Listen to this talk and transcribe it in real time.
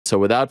So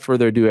without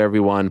further ado,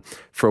 everyone,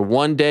 for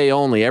one day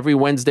only, every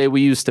Wednesday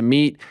we used to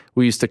meet,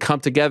 we used to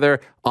come together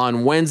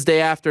on Wednesday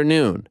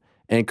afternoon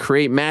and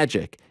create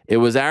magic. It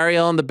was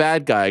Ariel and the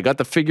bad guy. I got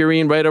the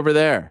figurine right over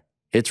there.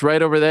 It's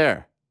right over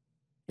there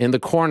in the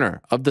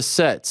corner of the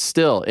set,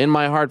 still in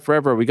my heart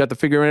forever. We got the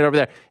figurine right over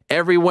there.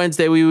 Every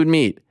Wednesday we would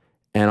meet.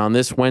 And on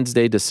this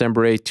Wednesday,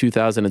 December 8th,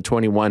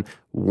 2021,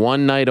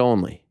 one night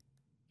only,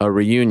 a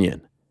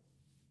reunion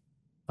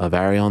of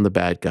Ariel and the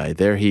bad guy.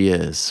 There he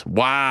is.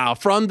 Wow,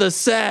 from the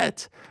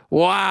set.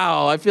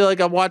 Wow, I feel like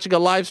I'm watching a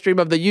live stream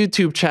of the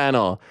YouTube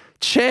channel.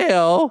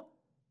 Chael,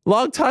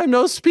 long time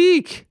no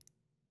speak.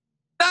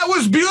 That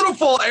was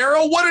beautiful,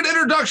 Ariel. What an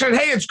introduction.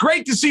 Hey, it's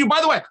great to see you.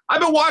 By the way,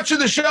 I've been watching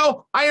the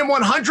show. I am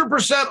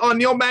 100% on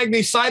Neil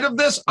Magny's side of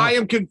this. I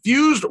am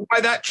confused why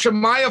that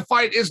Shemaya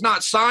fight is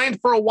not signed.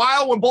 For a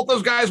while, when both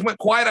those guys went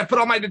quiet, I put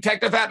on my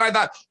detective hat and I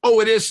thought, oh,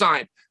 it is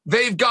signed.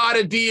 They've got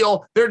a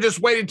deal. They're just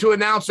waiting to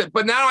announce it.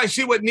 But now I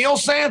see what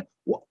Neil's saying.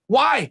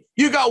 Why?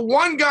 You got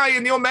one guy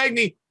in Neil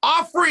Magny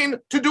offering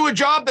to do a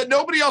job that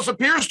nobody else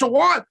appears to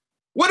want.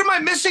 What am I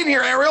missing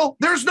here, Ariel?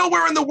 There's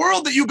nowhere in the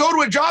world that you go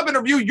to a job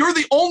interview, you're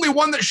the only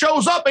one that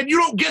shows up and you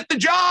don't get the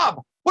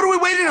job. What are we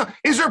waiting on?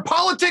 Is there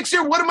politics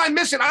here? What am I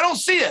missing? I don't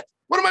see it.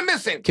 What am I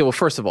missing? Okay, well,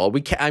 first of all,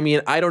 I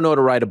mean, I don't know how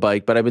to ride a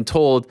bike, but I've been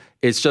told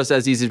it's just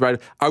as easy as riding.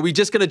 Are we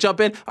just going to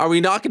jump in? Are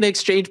we not going to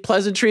exchange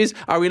pleasantries?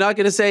 Are we not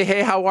going to say,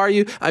 hey, how are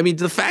you? I mean,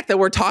 the fact that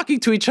we're talking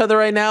to each other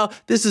right now,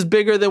 this is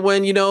bigger than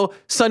when, you know,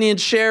 Sonny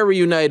and Cher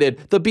reunited,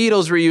 the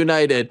Beatles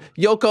reunited,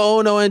 Yoko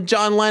Ono and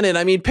John Lennon.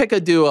 I mean, pick a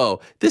duo.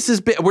 This is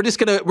big. We're just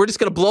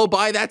gonna blow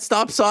by that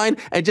stop sign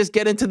and just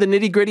get into the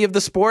nitty gritty of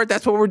the sport.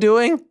 That's what we're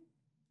doing.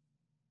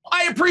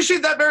 I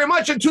appreciate that very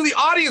much. And to the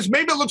audience,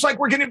 maybe it looks like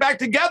we're getting back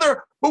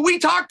together, but we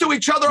talk to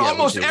each other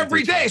almost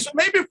every day. So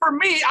maybe for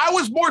me, I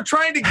was more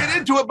trying to get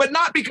into it, but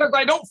not because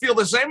I don't feel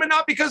the same and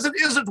not because it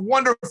isn't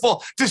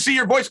wonderful to see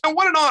your voice. And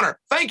what an honor.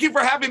 Thank you for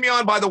having me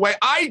on, by the way.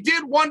 I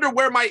did wonder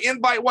where my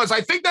invite was.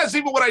 I think that's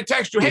even what I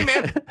text you. Hey,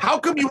 man, how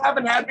come you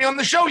haven't had me on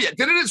the show yet?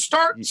 Didn't it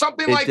start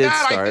something like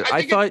that?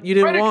 I thought you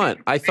didn't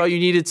want. I thought you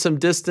needed some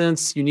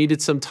distance. You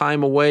needed some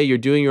time away. You're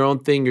doing your own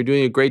thing. You're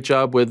doing a great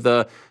job with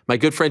my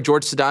good friend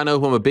George Sedano,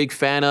 who I'm a big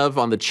fan of,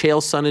 on the Chael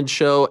Sonnen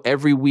show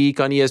every week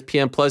on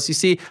ESPN+. You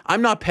see,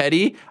 I'm not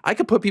petty. I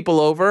could put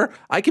people over.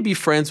 I could be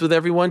friends with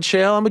everyone,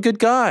 Chael. I'm a good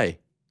guy.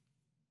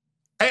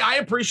 Hey, I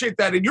appreciate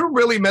that. And you're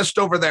really missed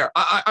over there.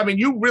 I mean,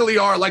 you really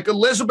are. Like,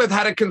 Elizabeth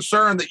had a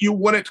concern that you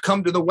wouldn't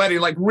come to the wedding.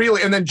 Like,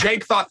 really. And then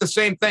Jake thought the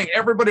same thing.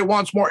 Everybody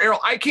wants more. Ariel,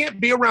 I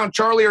can't be around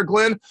Charlie or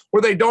Glenn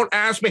where they don't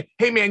ask me,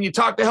 hey, man, you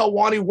talked to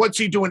Helwani. What's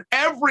he doing?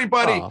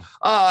 Everybody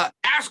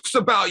asks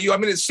about you. I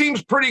mean, it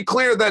seems pretty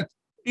clear that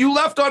you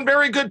left on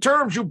very good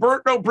terms. You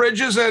burnt no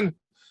bridges, and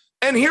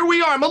here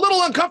we are. I'm a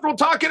little uncomfortable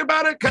talking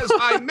about it because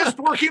I missed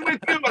working with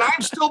you, but I'm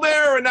still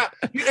there, and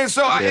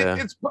so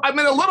I'm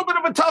in a little bit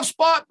of a tough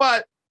spot.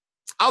 But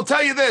I'll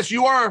tell you this: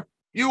 your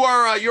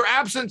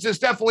absence is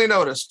definitely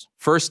noticed.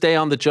 First day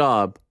on the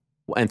job,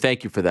 and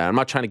thank you for that. I'm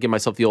not trying to give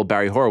myself the old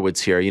Barry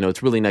Horowitz here. You know,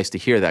 it's really nice to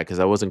hear that because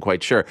I wasn't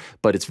quite sure,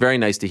 but it's very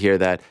nice to hear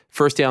that.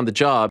 First day on the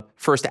job,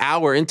 first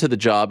hour into the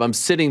job, I'm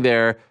sitting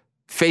there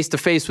face to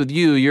face with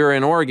you. You're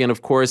in Oregon,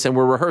 of course, and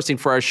we're rehearsing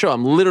for our show.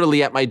 I'm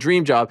literally at my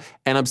dream job,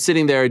 and I'm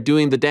sitting there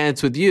doing the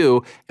dance with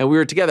you, and we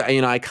were together.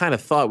 You know, I kind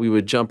of thought we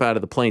would jump out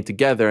of the plane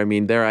together. I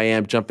mean, there I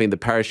am jumping the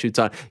parachutes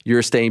on.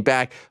 You're staying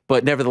back,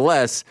 but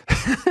nevertheless,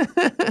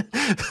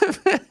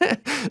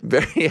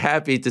 very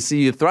happy to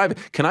see you thriving.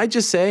 Can I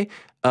just say,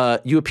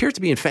 you appear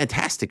to be in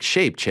fantastic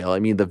shape, Chael. I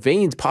mean, the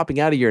veins popping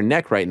out of your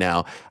neck right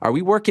now. Are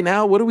we working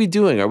out? What are we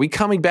doing? Are we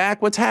coming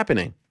back? What's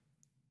happening?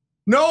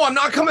 No, I'm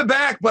not coming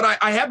back, but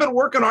I have been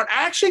working hard.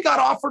 I actually got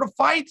offered a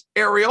fight,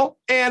 Ariel,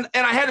 and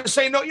I had to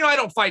say no. You know, I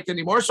don't fight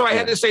anymore, so I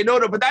had to say no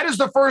to it. But that is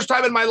the first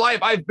time in my life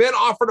I've been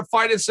offered a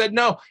fight and said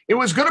no. It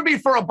was going to be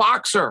for a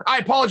boxer. I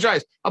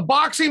apologize. A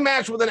boxing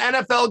match with an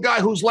NFL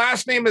guy whose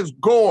last name is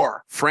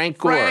Gore. Frank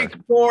Gore.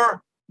 Frank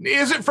Gore.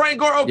 Is it Frank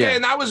Gore? Okay,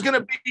 and that was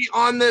going to be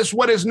on this,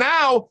 what is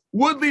now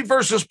Woodley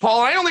versus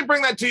Paul. I only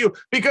bring that to you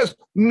because,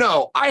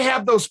 no, I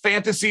have those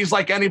fantasies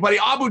like anybody.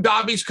 Abu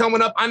Dhabi's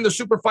coming up. I'm the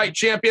super fight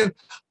champion.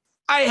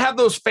 I have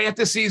those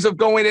fantasies of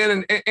going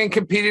in and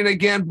competing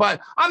again, but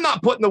I'm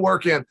not putting the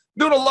work in.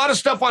 Doing a lot of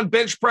stuff on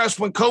bench press.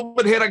 When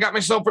COVID hit, I got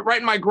myself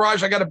right in my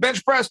garage. I got a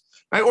bench press.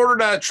 I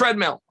ordered a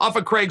treadmill off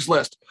of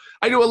Craigslist.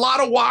 I do a lot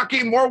of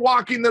walking, more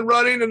walking than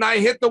running, and I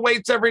hit the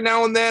weights every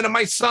now and then, and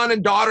my son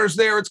and daughter's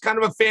there. It's kind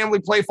of a family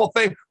playful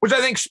thing, which I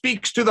think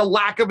speaks to the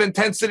lack of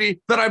intensity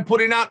that I'm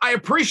putting out. I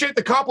appreciate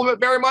the compliment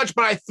very much,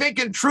 but I think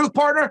in truth,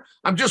 partner,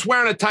 I'm just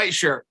wearing a tight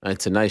shirt.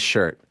 It's a nice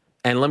shirt.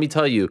 And let me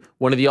tell you,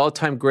 one of the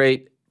all-time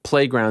great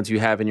playgrounds you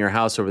have in your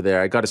house over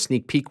there. I got a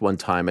sneak peek one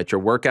time at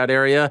your workout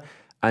area.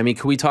 I mean,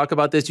 can we talk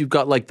about this? You've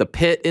got like the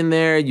pit in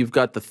there. You've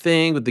got the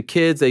thing with the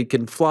kids. They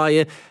can fly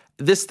in.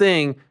 This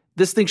thing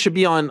should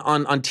be on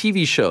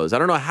TV shows. I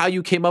don't know how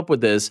you came up with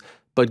this,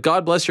 but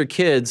God bless your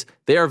kids.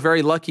 They are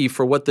very lucky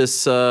for what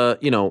this,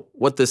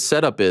 what this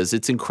setup is.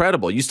 It's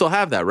incredible. You still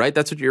have that, right?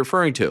 That's what you're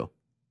referring to.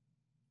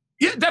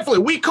 Yeah,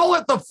 definitely. We call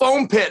it the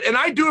foam pit. And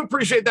I do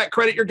appreciate that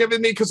credit you're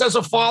giving me because as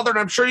a father, and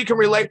I'm sure you can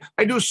relate,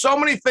 I do so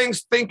many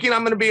things thinking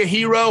I'm going to be a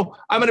hero,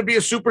 I'm going to be a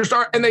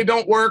superstar, and they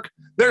don't work.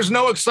 There's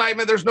no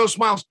excitement. There's no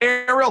smiles.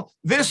 Ariel,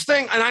 this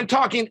thing, and I'm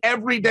talking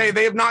every day,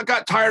 they have not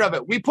got tired of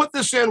it. We put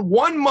this in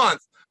 1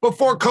 month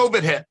before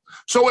COVID hit.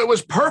 So it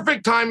was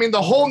perfect timing.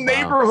 The whole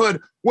neighborhood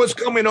was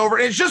coming over.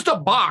 It's just a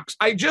box.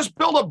 I just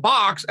built a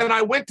box and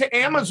I went to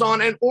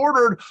Amazon and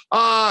ordered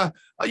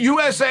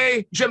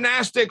USA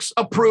Gymnastics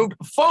approved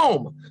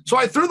foam. So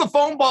I threw the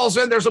foam balls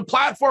in. There's a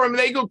platform and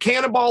they go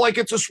cannonball like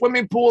it's a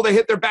swimming pool. They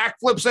hit their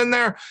backflips in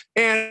there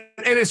and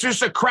it's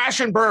just a crash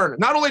and burn.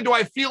 Not only do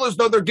I feel as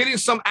though they're getting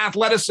some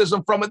athleticism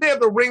from it, they have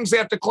the rings they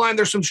have to climb.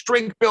 There's some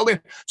strength building,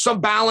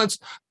 some balance.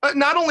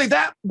 Not only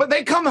that, but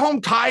they come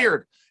home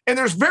tired. And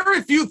there's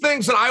very few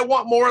things that I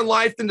want more in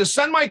life than to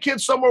send my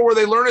kids somewhere where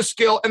they learn a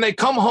skill and they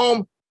come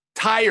home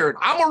tired.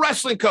 I'm a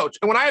wrestling coach.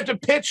 And when I have to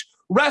pitch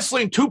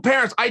wrestling to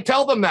parents, I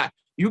tell them that.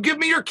 You give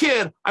me your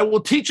kid, I will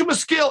teach him a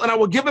skill and I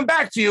will give him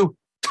back to you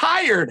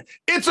tired.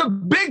 It's a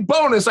big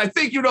bonus. I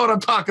think you know what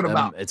I'm talking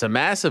about. It's a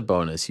massive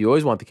bonus. You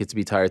always want the kids to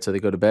be tired so they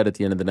go to bed at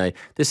the end of the night.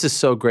 This is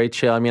so great,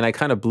 Chael. I mean, I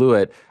kind of blew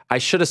it. I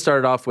should have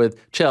started off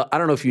with, Chael, I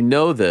don't know if you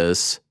know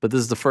this, but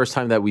this is the first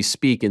time that we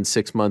speak in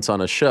 6 months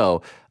on a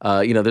show.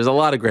 You know, there's a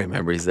lot of great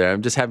memories there.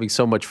 I'm just having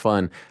so much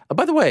fun.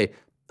 By the way,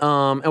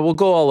 and we'll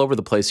go all over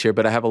the place here,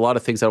 but I have a lot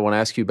of things I want to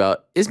ask you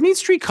about. Is Mean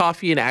Street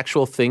Coffee an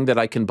actual thing that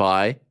I can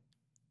buy?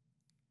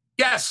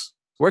 Yes.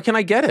 Where can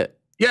I get it?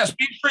 Yes,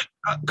 Mean Street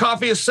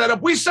Coffee is set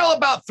up. We sell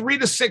about 3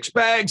 to 6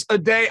 bags a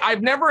day.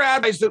 I've never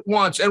advertised it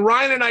once. And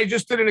Ryan and I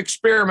just did an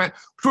experiment.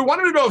 We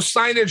wanted to know if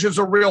signage is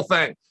a real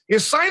thing.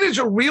 Is signage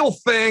a real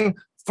thing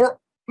for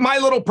my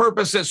little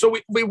purposes? So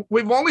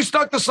we've only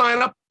stuck the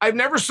sign up. I've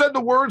never said the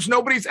words.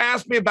 Nobody's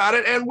asked me about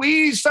it. And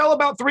we sell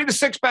about 3 to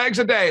 6 bags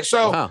a day.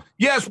 So,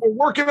 yes, we're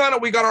working on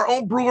it. We got our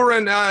own brewer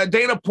in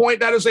Dana Point.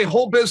 That is a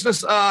whole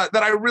business that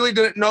I really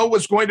didn't know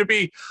was going to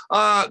be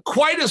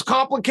quite as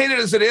complicated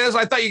as it is.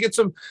 I thought you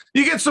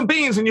get some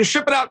beans and you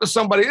ship it out to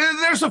somebody.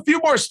 There's a few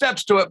more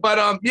steps to it.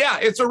 But, yeah,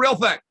 it's a real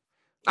thing.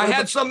 I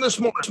had some this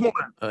morning.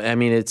 I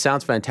mean, it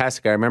sounds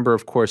fantastic. I remember,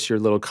 of course, your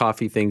little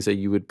coffee things that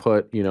you would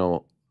put, you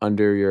know,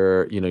 under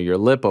your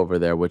lip over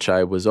there, which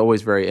I was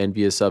always very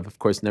envious of. Of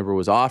course, never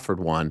was offered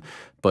one,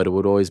 but it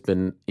would always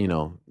been, you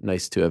know,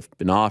 nice to have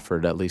been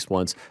offered at least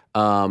once.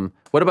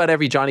 What about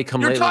every Johnny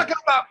come lately? You're talking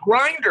about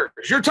grinders.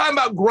 You're talking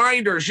about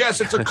grinders.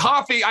 Yes, it's a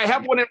coffee. I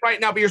have one in right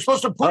now, but you're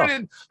supposed to put it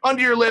in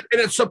under your lip, and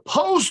it's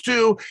supposed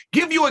to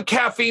give you a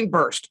caffeine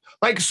burst.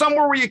 Like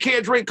somewhere where you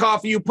can't drink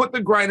coffee, you put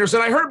the grinders.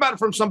 And I heard about it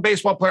from some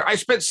baseball player. I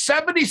spent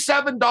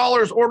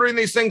 $77 ordering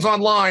these things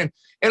online,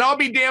 and I'll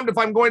be damned if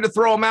I'm going to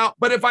throw them out.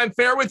 But if I'm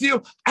fair with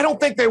you, I don't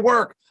think they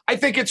work. I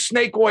think it's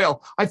snake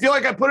oil. I feel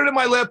like I put it in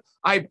my lip.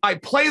 I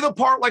play the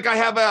part like I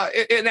have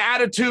an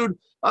attitude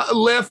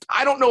lift.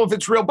 I don't know if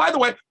it's real. By the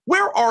way,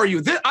 where are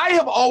you? I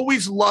have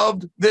always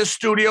loved this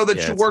studio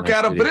that you work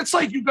out of, but it's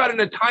like you got in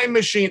a time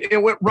machine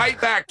and went right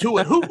back to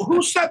it.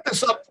 Who set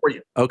this up for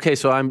you? Okay,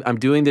 so I'm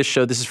doing this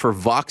show. This is for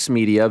Vox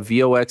Media,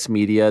 VOX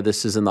Media.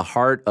 This is in the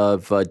heart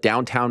of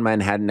downtown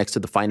Manhattan next to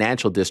the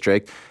financial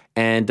district.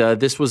 And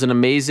this was an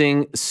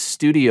amazing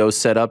studio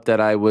setup that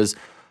I was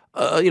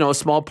you know, a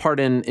small part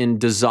in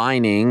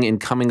designing and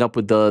coming up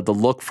with the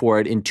look for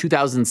it in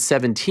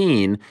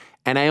 2017.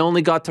 And I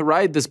only got to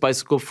ride this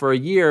bicycle for a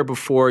year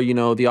before, you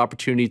know, the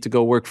opportunity to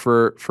go work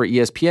for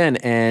ESPN.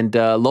 And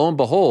lo and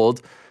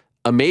behold,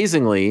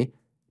 amazingly,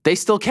 they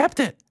still kept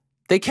it.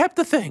 They kept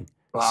the thing.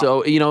 Wow.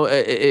 So, you know,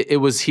 it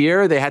was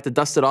here. They had to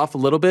dust it off a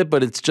little bit,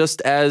 but it's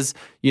just as,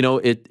 you know,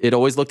 it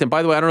always looked. And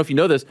by the way, I don't know if you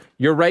know this,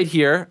 you're right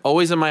here,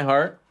 always in my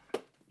heart.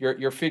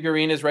 Your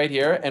figurine is right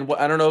here. And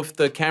I don't know if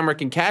the camera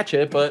can catch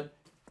it, but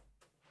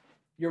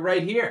you're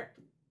right here.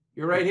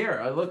 You're right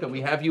here. Look,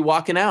 we have you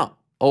walking out.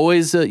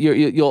 Always,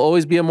 you'll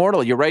always be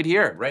immortal. You're right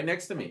here, right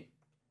next to me.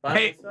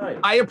 Hey,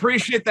 I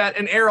appreciate that.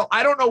 And Ariel,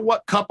 I don't know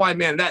what cup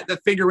I'm in. That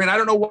figurine, I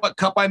don't know what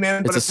cup I'm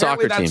in, but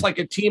apparently that's like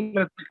a team,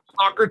 like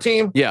a soccer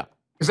team. Yeah,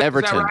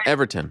 Everton. Is that right?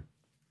 Everton.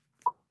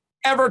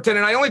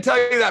 And I only tell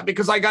you that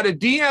because I got a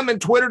DM in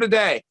Twitter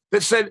today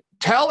that said,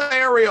 tell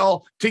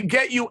Ariel to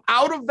get you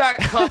out of that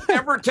cup.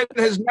 Everton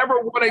has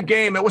never won a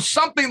game. It was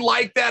something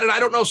like that. And I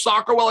don't know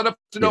soccer well enough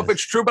to know if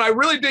it's true, but I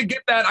really did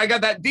get that. I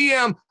got that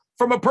DM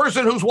from a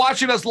person who's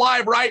watching us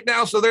live right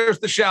now. So there's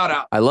the shout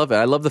out. I love it.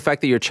 I love the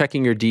fact that you're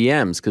checking your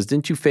DMs, because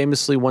didn't you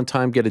famously one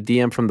time get a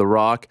DM from The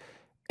Rock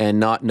and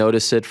not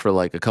notice it for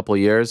like a couple of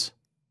years?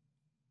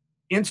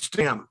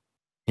 Instagram.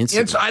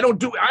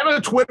 I'm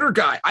a Twitter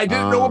guy. I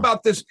didn't know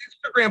about this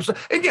Instagram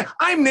stuff. And yeah,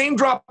 I'm name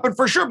dropping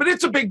for sure, but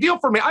it's a big deal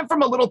for me. I'm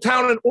from a little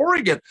town in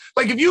Oregon.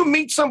 Like if you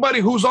meet somebody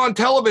who's on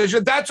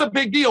television, that's a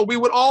big deal. We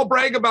would all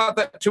brag about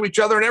that to each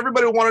other and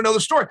everybody would want to know the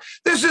story.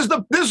 This is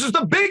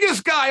the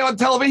biggest guy on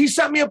television. He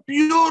sent me a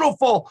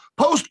beautiful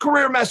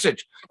post-career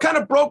message. Kind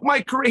of broke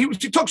my career.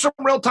 He took some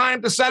real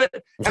time to set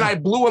it and I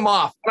blew him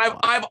off. And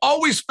I've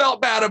always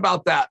felt bad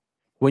about that.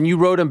 When you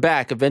wrote him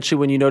back, eventually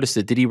when you noticed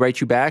it, did he write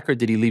you back or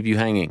did he leave you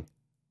hanging?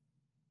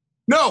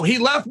 No, he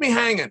left me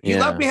hanging. He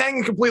left me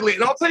hanging completely.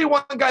 And I'll tell you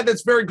one guy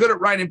that's very good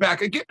at writing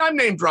back. Again, I'm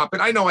name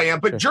dropping. I know I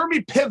am. But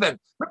Jeremy Piven.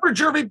 Remember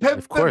Jeremy Piven?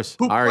 Of course.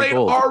 Who played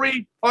Gold.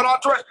 Ari on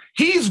Entourage?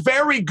 He's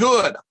very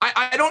good.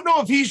 I don't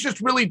know if he's just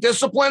really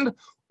disciplined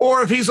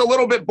or if he's a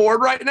little bit bored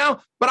right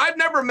now. But I've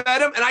never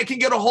met him, and I can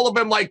get a hold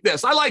of him like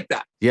this. I like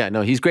that. Yeah,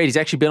 no, he's great. He's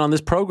actually been on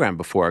this program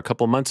before. A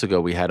couple of months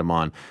ago, we had him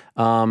on.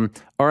 All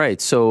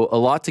right, so a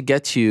lot to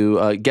get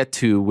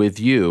to with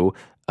you.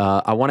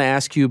 I want to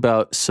ask you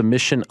about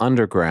Submission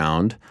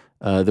Underground.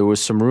 There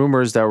was some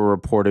rumors that were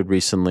reported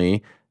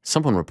recently.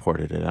 Someone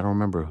reported it. I don't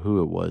remember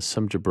who it was.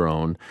 Some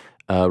jabron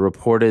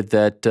reported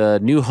that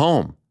new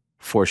home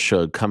for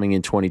Suge coming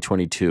in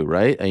 2022,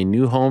 right? A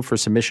new home for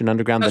Submission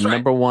Underground, That's the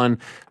right. #1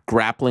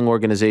 grappling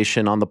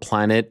organization on the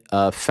planet,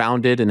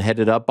 founded and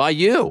headed up by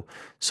you.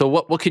 So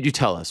what could you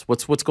tell us?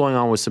 What's going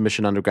on with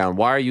Submission Underground?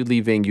 Why are you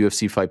leaving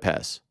UFC Fight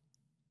Pass?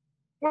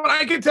 Well,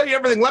 I can tell you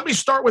everything. Let me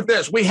start with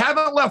this. We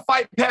haven't left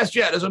Fight Pass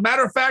yet. As a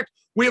matter of fact,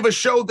 we have a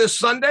show this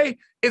Sunday.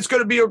 It's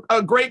going to be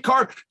a great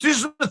card.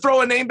 Just to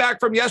throw a name back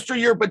from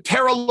yesteryear, but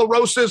Tara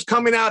LaRosa is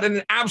coming out in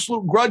an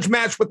absolute grudge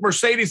match with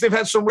Mercedes. They've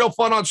had some real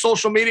fun on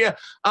social media.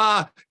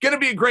 Going to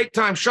be a great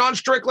time. Sean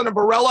Strickland and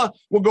Barella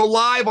will go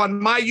live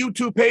on my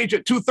YouTube page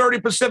at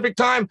 2:30 Pacific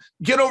time.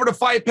 Get over to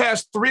Fight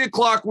Pass, 3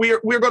 o'clock. We're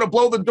going to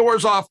blow the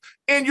doors off.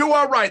 And you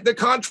are right. The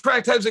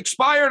contract has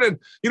expired. And,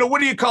 what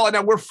do you call it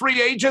now? We're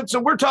free agents,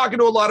 and we're talking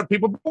to a lot of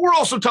people, but we're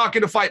also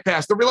talking to Fight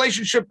Pass. The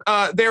relationship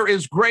there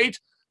is great.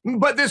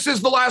 But this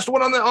is the last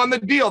one on the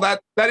deal.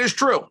 That is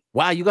true.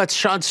 Wow, you got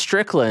Sean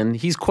Strickland.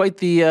 He's quite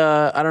the,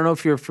 I don't know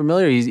if you're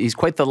familiar, he's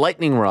quite the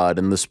lightning rod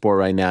in the sport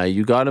right now.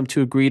 You got him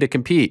to agree to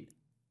compete.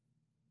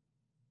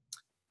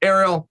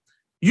 Ariel,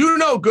 you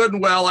know good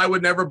and well I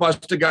would never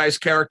bust a guy's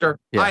character.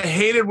 Yeah. I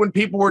hated when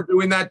people were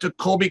doing that to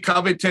Colby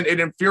Covington. It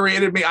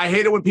infuriated me. I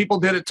hated when people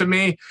did it to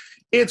me.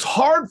 It's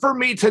hard for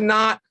me to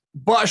not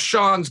bust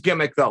Sean's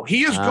gimmick, though.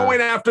 He is going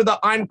after the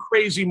I'm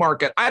crazy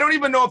market. I don't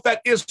even know if that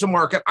is the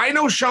market. I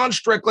know Sean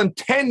Strickland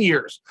 10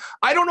 years.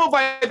 I don't know if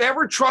I've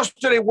ever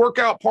trusted a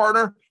workout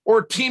partner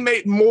or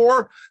teammate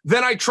more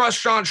than I trust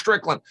Sean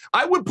Strickland.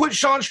 I would put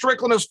Sean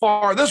Strickland as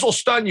far, this will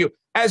stun you,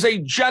 as a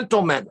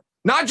gentleman.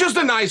 Not just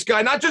a nice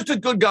guy, not just a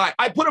good guy.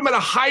 I put him in a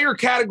higher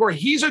category.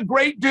 He's a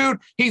great dude.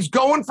 He's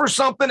going for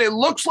something. It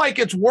looks like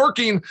it's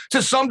working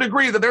to some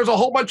degree, that there's a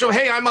whole bunch of,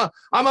 hey, I'm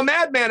a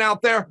madman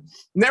out there.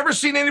 Never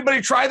seen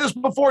anybody try this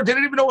before.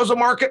 Didn't even know it was a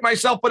market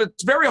myself, but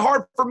it's very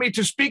hard for me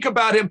to speak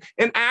about him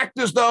and act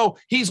as though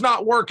he's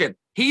not working.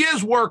 He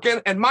is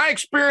working. And my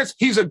experience,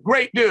 he's a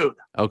great dude.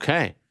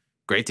 Okay.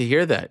 Great to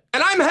hear that.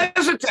 And I'm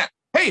hesitant.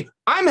 Hey,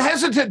 I'm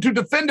hesitant to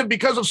defend him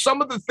because of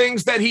some of the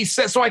things that he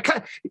says. So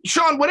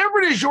Sean, whatever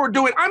it is you're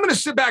doing, I'm going to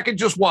sit back and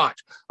just watch.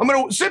 I'm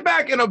going to sit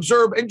back and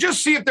observe and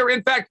just see if there,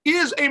 in fact,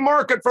 is a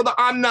market for the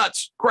I'm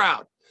nuts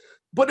crowd.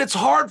 But it's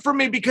hard for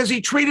me because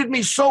he treated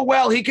me so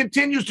well. He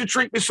continues to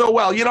treat me so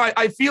well.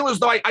 I feel as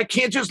though I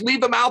can't just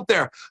leave him out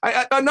there.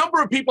 A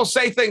number of people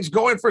say things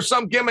going for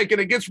some gimmick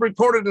and it gets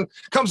reported and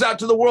comes out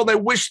to the world. They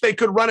wish they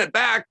could run it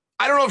back.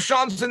 I don't know if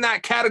Sean's in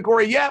that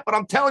category yet, but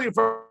I'm telling you,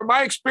 from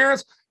my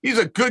experience, he's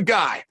a good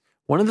guy.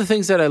 One of the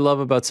things that I love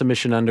about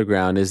Submission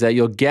Underground is that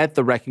you'll get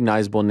the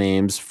recognizable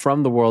names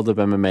from the world of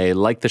MMA,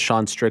 like the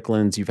Sean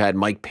Stricklands. You've had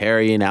Mike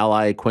Perry and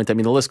Ally Quint. I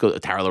mean, the list goes,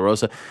 Tara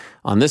LaRosa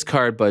on this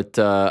card. But,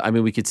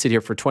 we could sit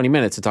here for 20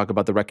 minutes and talk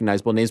about the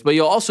recognizable names. But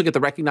you'll also get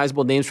the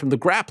recognizable names from the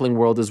grappling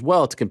world as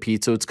well to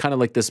compete. So it's kind of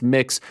like this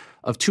mix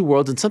of two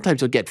worlds. And sometimes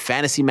you'll get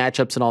fantasy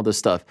matchups and all this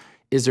stuff.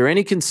 Is there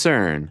any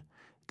concern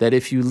that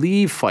if you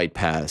leave Fight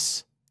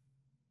Pass,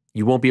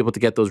 you won't be able to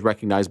get those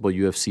recognizable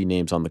UFC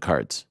names on the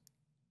cards?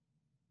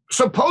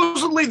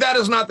 Supposedly that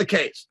is not the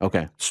case.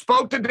 Okay.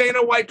 Spoke to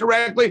Dana White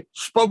directly,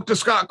 spoke to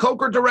Scott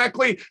Coker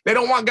directly. They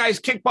don't want guys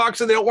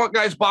kickboxing. They don't want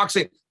guys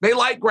boxing. They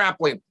like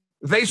grappling.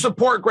 They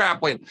support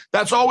grappling.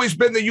 That's always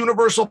been the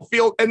universal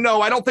field. And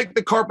no, I don't think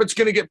the carpet's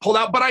going to get pulled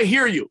out, but I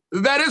hear you.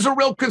 That is a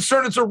real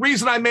concern. It's a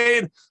reason I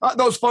made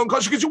those phone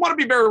calls, because you want to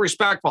be very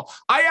respectful.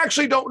 I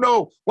actually don't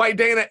know why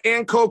Dana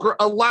and Coker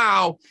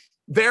allow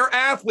their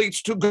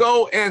athletes to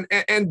go and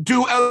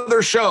do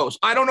other shows.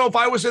 I don't know if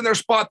I was in their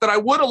spot that I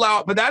would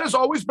allow it, but that has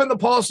always been the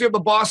policy of the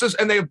bosses,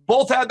 and they've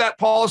both had that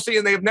policy,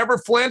 and they have never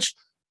flinched.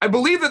 I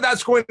believe that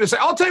that's going to say,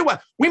 I'll tell you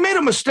what, we made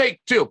a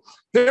mistake too.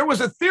 There was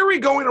a theory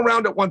going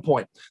around at one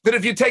point that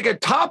if you take a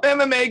top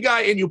MMA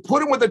guy and you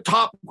put him with a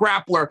top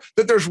grappler,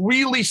 that there's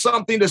really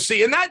something to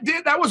see. And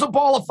that was a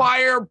ball of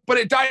fire, but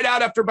it died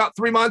out after about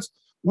 3 months.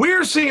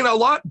 We're seeing a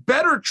lot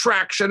better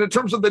traction in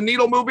terms of the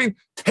needle moving,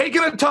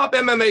 taking a top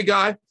MMA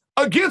guy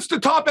against a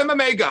top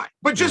MMA guy,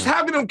 but just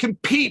having them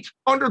compete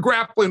under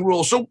grappling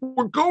rules. So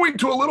we're going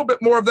to a little bit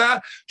more of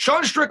that.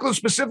 Sean Strickland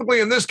specifically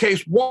in this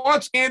case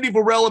wants Andy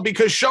Varela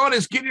because Sean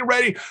is getting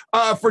ready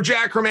for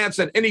Jack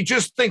Hermanson, and he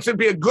just thinks it'd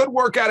be a good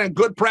workout and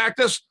good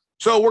practice.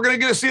 So we're going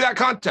to get to see that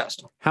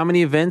contest. How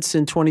many events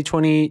in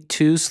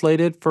 2022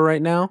 slated for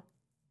right now?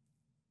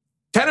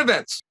 10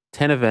 events.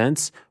 10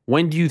 events.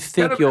 When do you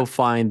think you'll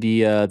find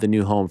the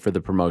new home for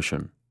the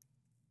promotion?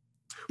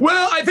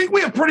 Well, I think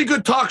we have pretty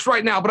good talks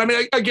right now. But I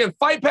mean, again,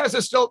 Fight Pass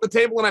is still at the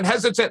table, and I'm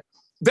hesitant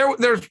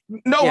there's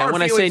no hard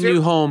when I say feelings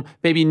new home,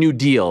 maybe new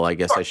deal, I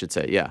guess I should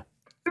say. Yeah.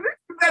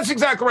 That's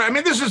exactly right. I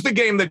mean, this is the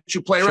game that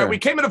you play, right? We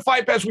came into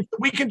Fight Pass.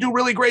 We can do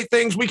really great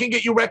things. We can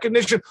get you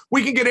recognition.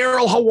 We can get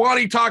Ariel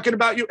Helwani talking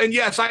about you. And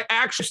yes, I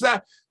actually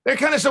that. They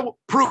kind of said, well,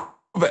 prove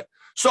it.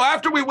 So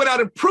after we went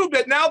out and proved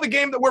it, now the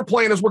game that we're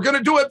playing is we're going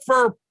to do it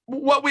for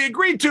what we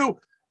agreed to.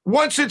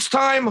 Once it's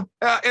time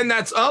and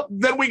that's up,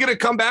 then we get to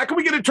come back and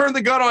we get to turn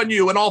the gun on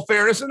you in all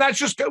fairness. And that's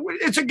just,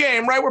 it's a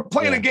game, right? We're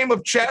playing a game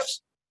of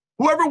chess.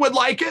 Whoever would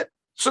like it,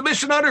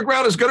 Submission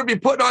Underground is going to be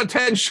putting on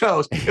 10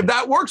 shows. If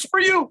that works for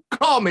you,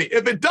 call me.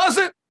 If it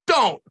doesn't,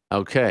 don't.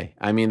 Okay.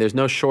 I mean, there's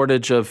no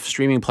shortage of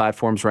streaming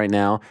platforms right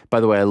now. By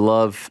the way, I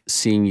love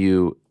seeing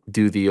you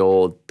do the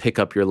old pick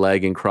up your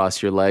leg and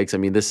cross your legs. I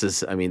mean, this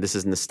is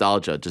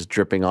nostalgia just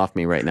dripping off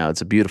me right now.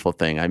 It's a beautiful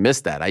thing. I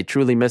miss that. I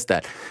truly miss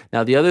that.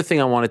 Now, the other thing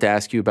I wanted to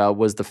ask you about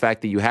was the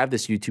fact that you have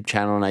this YouTube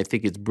channel, and I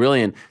think it's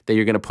brilliant that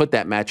you're going to put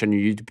that match on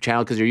your YouTube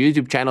channel because your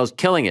YouTube channel is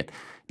killing it.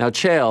 Now,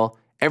 Chael,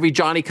 every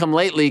Johnny come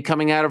lately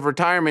coming out of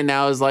retirement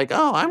now is like,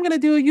 oh, I'm going to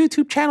do a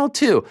YouTube channel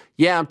too.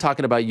 Yeah, I'm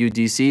talking about you,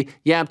 DC.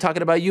 Yeah, I'm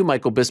talking about you,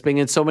 Michael Bisping,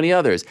 and so many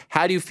others.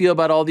 How do you feel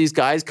about all these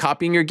guys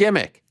copying your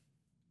gimmick?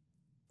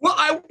 Well,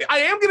 I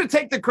am going to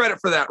take the credit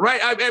for that, right?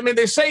 I mean,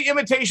 they say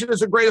imitation is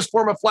the greatest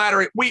form of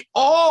flattery. We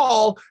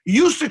all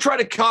used to try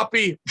to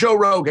copy Joe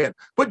Rogan,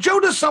 but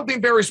Joe does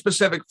something very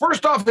specific.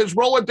 First off, his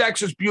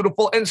Rolodex is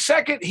beautiful. And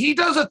second, he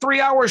does a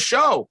 3-hour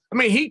show. I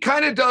mean, he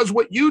kind of does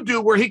what you do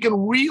where he can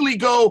really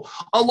go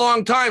a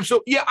long time.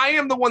 So, yeah, I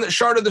am the one that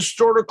sharded the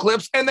shorter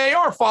clips, and they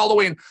are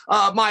following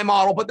my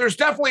model, but there's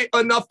definitely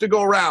enough to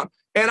go around.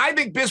 And I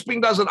think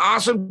Bisping does an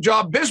awesome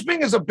job.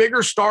 Bisping is a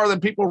bigger star than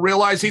people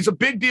realize. He's a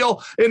big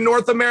deal in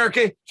North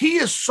America. He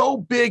is so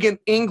big in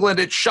England,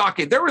 it's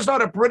shocking. There is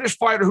not a British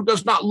fighter who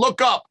does not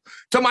look up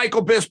to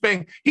Michael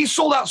Bisping. He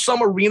sold out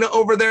some arena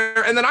over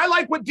there. And then I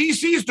like what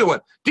DC's doing.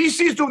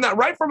 DC's doing that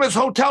right from his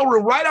hotel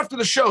room, right after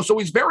the show. So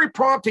he's very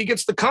prompt. He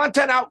gets the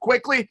content out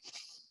quickly.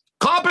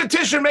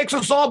 Competition makes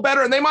us all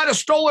better, and they might have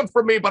stolen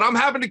from me, but I'm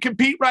having to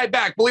compete right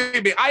back.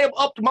 Believe me, I have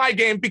upped my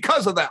game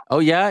because of that. Oh,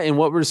 yeah? In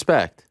what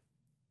respect?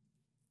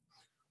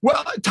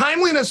 Well,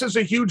 timeliness is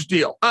a huge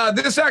deal.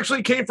 This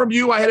actually came from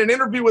you. I had an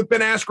interview with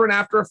Ben Askren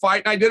after a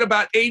fight, and I did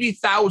about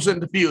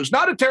 80,000 views.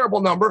 Not a terrible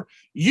number.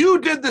 You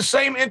did the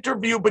same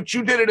interview, but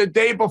you did it a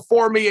day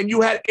before me, and you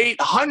had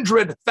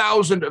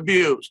 800,000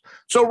 views.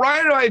 So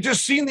Ryan and I had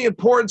just seen the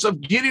importance of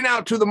getting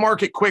out to the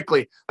market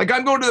quickly. Like,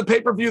 I'm going to the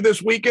pay-per-view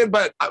this weekend,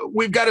 but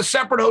we've got a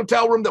separate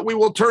hotel room that we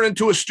will turn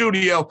into a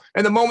studio.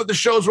 And the moment the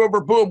show's over,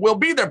 boom, we'll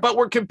be there. But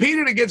we're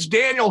competing against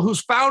Daniel,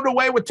 who's found a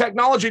way with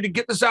technology to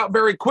get this out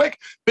very quick.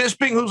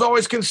 Bisping, who's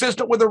always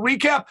consistent with a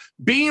recap.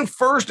 Being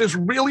first is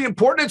really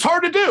important. It's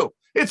hard to do.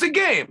 It's a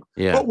game,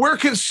 but we're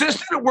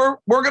consistent. We're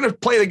going to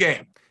play the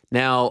game.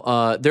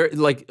 Now,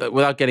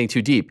 without getting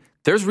too deep,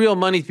 there's real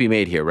money to be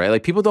made here, right?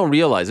 Like, people don't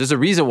realize there's a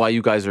reason why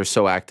you guys are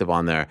so active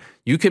on there.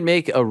 You can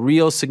make a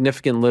real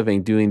significant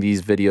living doing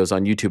these videos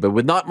on YouTube, but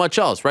with not much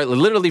else, right?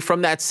 Literally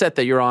from that set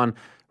that you're on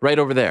right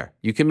over there,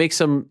 you can make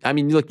some, I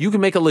mean, look, you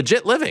can make a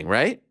legit living,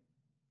 right?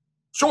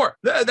 Sure.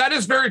 That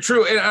is very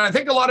true. And I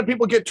think a lot of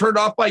people get turned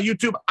off by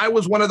YouTube. I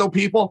was one of those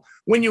people.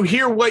 When you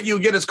hear what you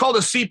get, it's called a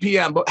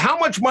CPM, but how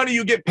much money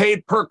you get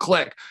paid per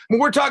click. I mean,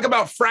 we're talking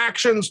about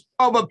fractions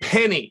of a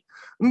penny.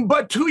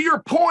 But to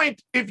your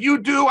point, if you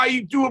do, I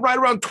do right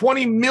around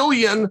 20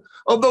 million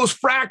of those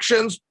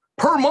fractions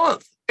per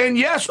month. And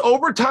yes,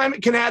 over time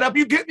it can add up.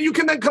 You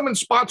can then come in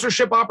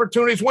sponsorship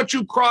opportunities. Once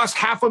you cross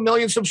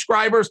 500,000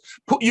 subscribers,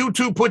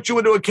 YouTube puts you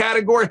into a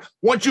category.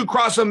 Once you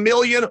cross 1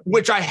 million,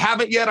 which I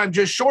haven't yet, I'm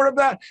just short of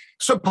that.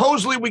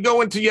 Supposedly we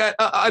go into yet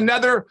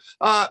another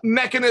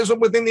mechanism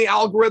within the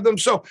algorithm.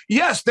 So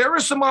yes, there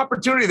is some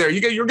opportunity there.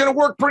 You're going to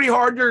work pretty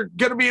hard. You're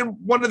going to be in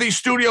one of these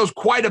studios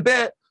quite a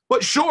bit.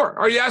 But sure,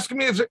 are you asking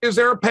me, is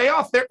there a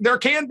payoff? There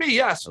can be,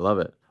 yes. I love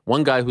it.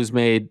 One guy who's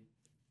made,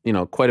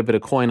 quite a bit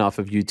of coin off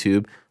of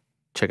YouTube.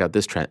 Check out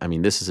this trend. I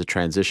mean, this is a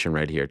transition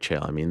right here,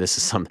 Chael. I mean, this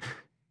is some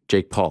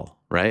Jake Paul,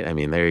 right? I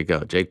mean, there you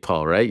go. Jake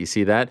Paul, right? You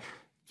see that?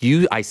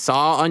 I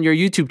saw on your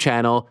YouTube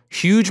channel,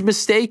 huge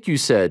mistake, you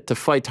said, to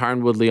fight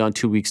Tyron Woodley on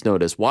 2 weeks'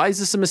 notice. Why is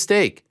this a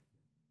mistake?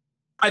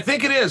 I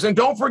think it is. And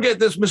don't forget,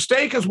 this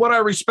mistake is what I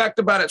respect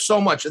about it so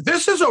much.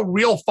 This is a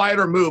real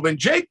fighter move. And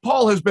Jake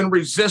Paul has been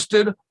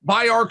resisted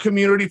by our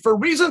community for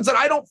reasons that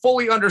I don't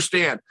fully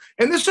understand.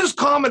 And this is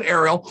common,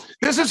 Ariel.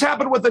 This has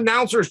happened with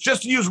announcers,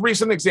 just to use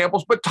recent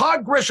examples. But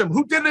Todd Grisham,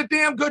 who did a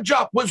damn good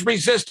job, was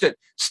resisted.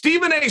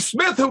 Stephen A.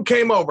 Smith, who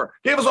came over,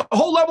 gave us a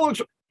whole level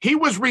of... He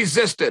was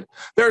resisted.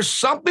 There's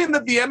something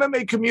that the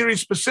MMA community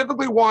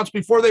specifically wants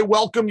before they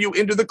welcome you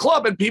into the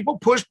club. And people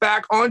pushed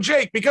back on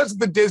Jake because of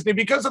the Disney,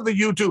 because of the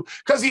YouTube,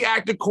 because he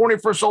acted corny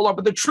for so long.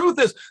 But the truth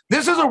is,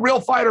 this is a real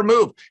fighter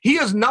move. He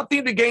has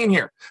nothing to gain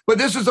here, but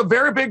this is a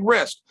very big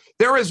risk.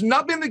 There is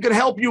nothing that could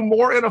help you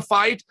more in a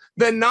fight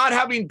than not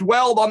having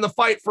dwelled on the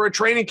fight for a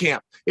training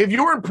camp. If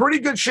you're in pretty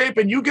good shape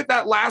and you get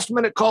that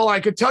last-minute call, I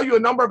could tell you a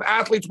number of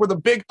athletes where the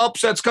big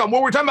upsets come. Well,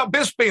 we were talking about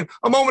Bisping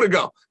a moment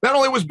ago. Not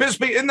only was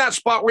Bisping in that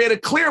spot where he had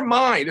a clear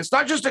mind. It's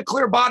not just a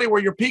clear body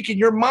where you're peaking.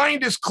 Your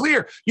mind is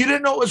clear. You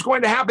didn't know it was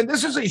going to happen.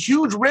 This is a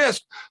huge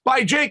risk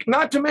by Jake,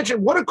 not to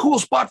mention what a cool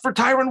spot for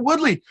Tyron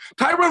Woodley.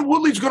 Tyron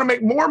Woodley's going to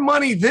make more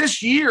money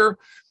this year,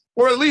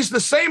 or at least the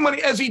same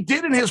money as he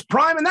did in his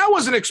prime, and that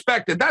wasn't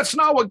expected. That's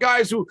not what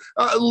guys who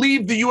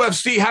leave the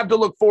UFC have to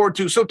look forward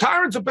to. So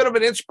Tyron's a bit of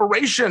an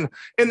inspiration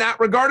in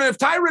that regard, and if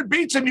Tyron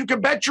beats him, you can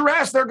bet your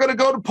ass they're going to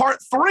go to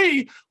part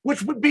 3,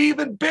 which would be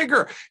even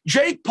bigger.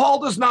 Jake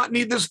Paul does not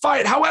need this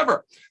fight.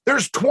 However,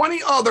 there's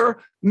 20 other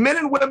men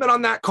and women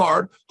on that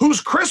card whose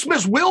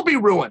Christmas will be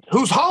ruined,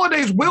 whose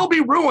holidays will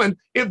be ruined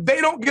if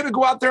they don't get to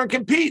go out there and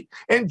compete.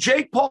 And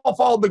Jake Paul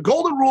followed the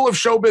golden rule of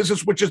show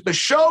business, which is the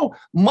show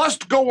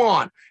must go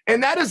on.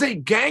 And that is a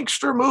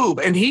gangster move,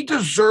 and he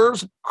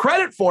deserves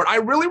credit for it. I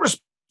really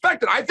respect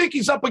it. I think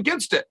he's up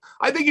against it.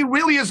 I think he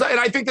really is. And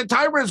I think that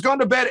Tyron has gone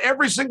to bed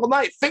every single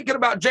night thinking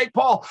about Jake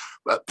Paul,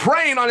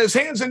 praying on his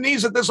hands and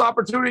knees that this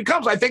opportunity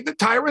comes. I think that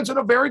Tyron's in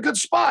a very good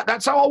spot.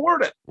 That's how I'll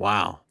word it.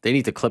 Wow. They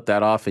need to clip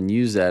that off and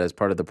use that as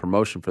part of the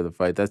promotion for the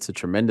fight. That's a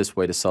tremendous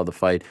way to sell the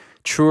fight.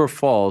 True or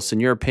false, in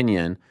your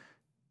opinion,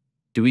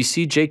 do we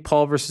see Jake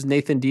Paul versus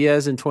Nathan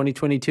Diaz in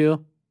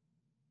 2022?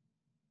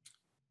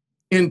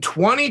 In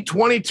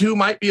 2022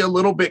 might be a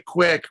little bit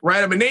quick,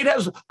 right? I mean,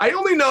 I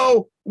only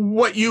know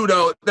what you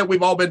know that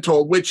we've all been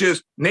told, which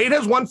is Nate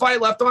has one fight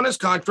left on his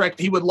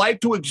contract. He would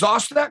like to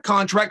exhaust that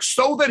contract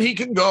so that he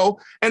can go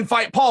and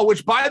fight Paul,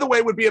 which, by the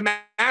way, would be a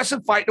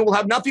massive fight and will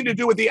have nothing to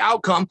do with the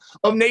outcome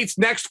of Nate's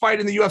next fight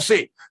in the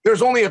UFC.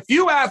 There's only a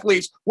few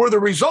athletes where the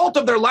result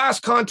of their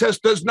last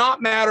contest does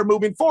not matter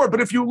moving forward.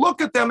 But if you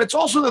look at them, it's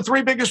also the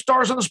 3 biggest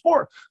stars in the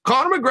sport.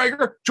 Conor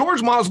McGregor,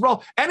 George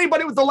Masvidal,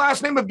 anybody with the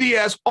last name of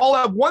Diaz all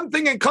have one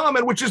thing in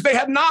common, which is they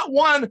have not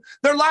won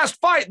their last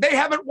fight. They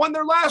haven't won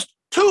their last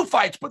 2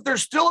 fights, but they're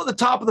still at the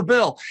top of the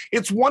bill.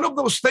 It's one of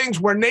those things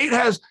where Nate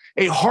has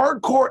a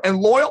hardcore and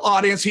loyal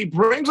audience. He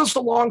brings us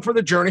along for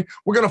the journey.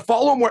 We're going to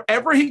follow him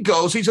wherever he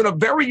goes. He's in a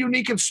very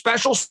unique and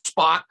special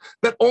spot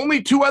that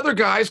only 2 other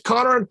guys,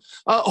 Conor and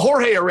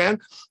Jorge, are in.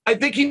 I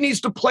think he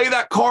needs to play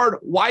that card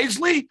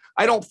wisely.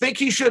 I don't think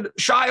he should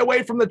shy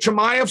away from the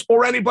Chimaevs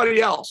or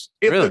anybody else.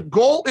 If the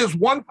goal is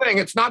one thing,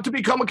 it's not to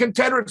become a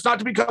contender, it's not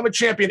to become a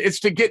champion, it's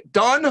to get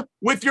done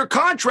with your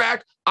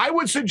contract. I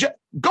would suggest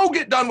go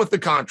get done with the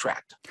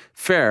contract.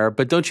 Fair,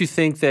 but don't you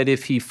think that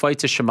if he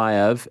fights a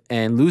Chimaev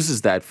and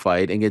loses that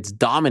fight and gets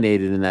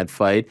dominated in that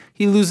fight,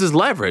 he loses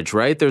leverage,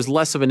 right? There's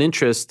less of an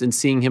interest in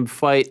seeing him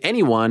fight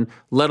anyone,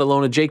 let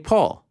alone a Jake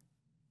Paul.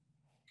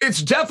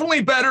 It's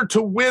definitely better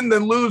to win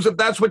than lose, if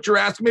that's what you're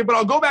asking me. But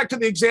I'll go back to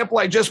the example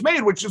I just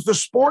made, which is the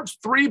sport's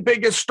 3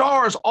 biggest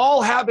stars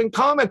all have in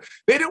common.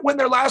 They didn't win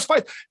their last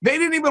fight. They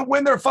didn't even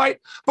win their fight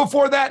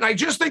before that. And I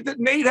just think that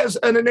Nate has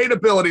an innate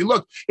ability.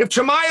 Look, if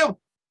Chimaev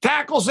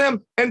tackles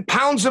him and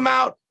pounds him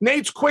out,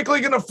 Nate's quickly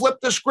going to flip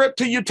the script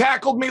to you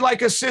tackled me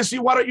like a sissy.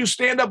 Why don't you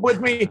stand up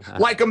with me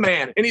like a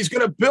man? And he's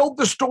going to build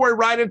the story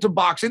right into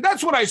boxing.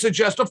 That's what I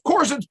suggest. Of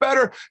course, it's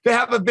better to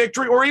have a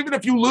victory, or even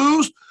if you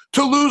lose,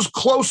 to lose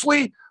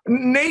closely.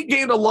 Nate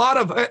gained a lot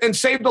of and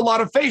saved a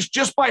lot of face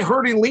just by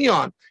hurting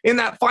Leon in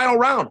that final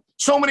round.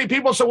 So many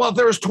people say, well, if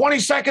there was 20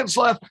 seconds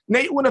left,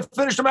 Nate would have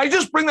finished him. I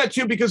just bring that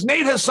to you because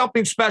Nate has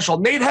something special.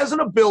 Nate has an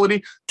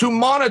ability to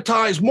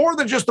monetize more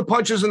than just the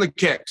punches and the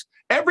kicks.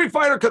 Every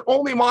fighter can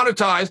only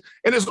monetize,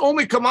 and his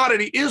only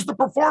commodity is the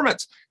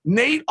performance.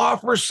 Nate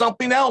offers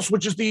something else,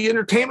 which is the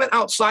entertainment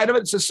outside of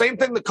it. It's the same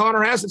thing that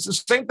Conor has. It's the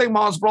same thing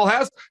Masvidal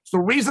has. It's the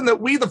reason that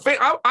we, the fan,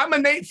 I'm a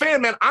Nate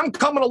fan, man. I'm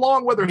coming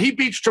along whether he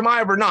beats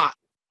Chimaev or not.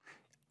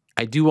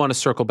 I do want to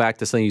circle back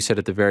to something you said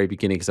at the very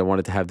beginning because I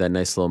wanted to have that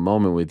nice little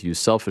moment with you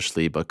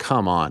selfishly, but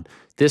come on.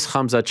 This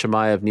Khamzat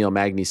Chimaev, Neil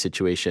Magny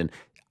situation,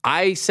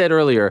 I said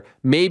earlier,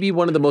 maybe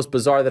one of the most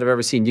bizarre that I've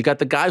ever seen. You got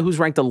the guy who's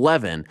ranked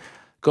 11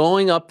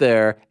 going up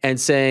there and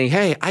saying,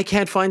 hey, I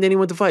can't find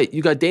anyone to fight.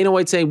 You got Dana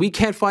White saying, we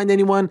can't find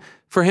anyone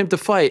for him to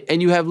fight.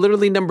 And you have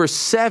literally number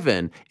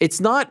 7.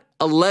 It's not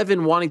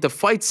 11 wanting to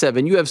fight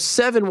 7. You have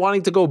 7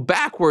 wanting to go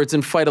backwards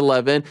and fight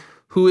 11,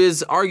 who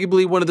is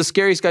arguably one of the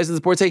scariest guys in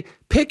the sport, say,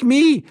 pick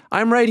me,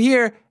 I'm right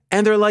here.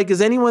 And they're like,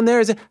 is anyone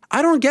there?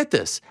 I don't get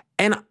this.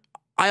 And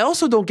I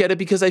also don't get it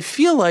because I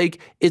feel like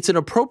it's an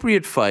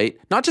appropriate fight,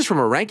 not just from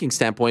a ranking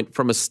standpoint,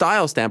 from a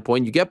style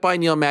standpoint. You get by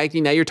Neil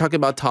Magny, now you're talking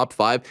about top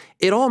 5.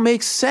 It all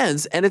makes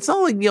sense. And it's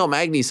not like Neil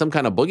Magny's some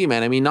kind of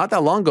boogeyman. I mean, not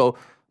that long ago,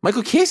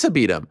 Michael Chiesa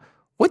beat him.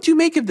 What do you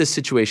make of this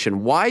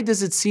situation? Why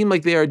does it seem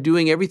like they are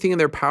doing everything in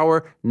their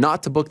power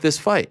not to book this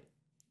fight?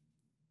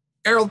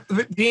 Ariel,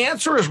 the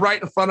answer is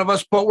right in front of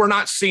us, but we're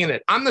not seeing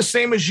it. I'm the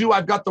same as you.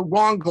 I've got the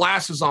wrong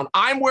glasses on.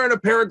 I'm wearing a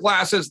pair of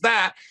glasses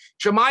that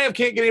Chimaev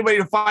can't get anybody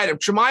to fight him.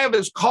 Chimaev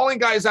is calling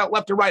guys out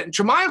left and right. And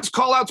Chimaev's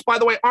call-outs, by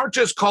the way, aren't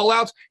just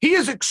call-outs. He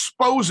is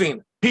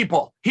exposing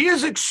people. He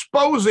is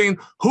exposing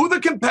who the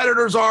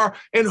competitors are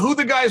and who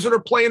the guys that are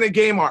playing the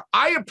game are.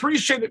 I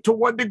appreciate it to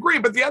one degree,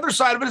 but the other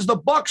side of it is the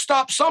buck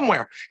stops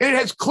somewhere. And it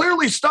has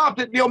clearly stopped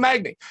at Neil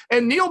Magny.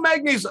 And Neil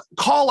Magny's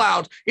call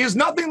out is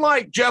nothing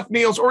like Jeff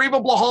Neal's or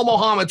even Blahal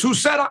Mohammed's, who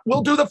said,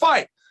 we'll do the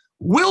fight.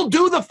 Will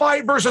do the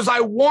fight versus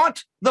I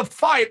want the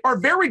fight are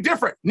very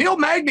different. Neil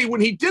Magny, when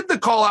he did the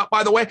call out,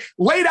 by the way,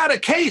 laid out a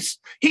case.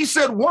 He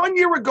said, 1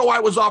 year ago, I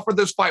was offered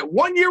this fight.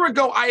 1 year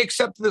ago, I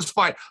accepted this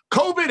fight.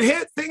 COVID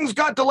hit, things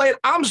got delayed.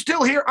 I'm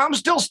still here. I'm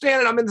still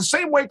standing. I'm in the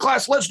same weight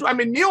class.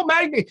 Neil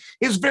Magny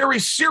is very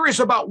serious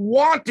about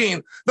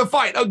wanting the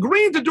fight.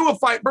 Agreeing to do a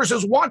fight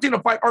versus wanting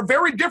a fight are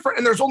very different.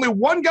 And there's only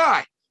one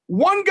guy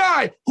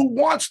who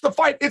wants the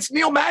fight. It's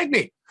Neil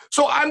Magny.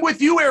 So I'm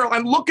with you, Ariel.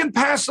 I'm looking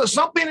past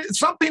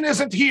something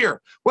isn't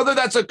here, whether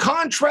that's a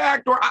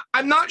contract or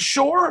I'm not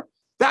sure.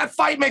 That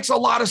fight makes a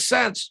lot of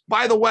sense.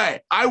 By the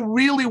way, I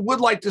really would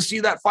like to see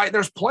that fight.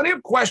 There's plenty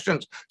of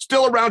questions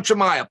still around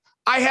Chimaev.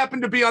 I happen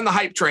to be on the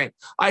hype train.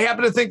 I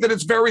happen to think that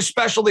it's very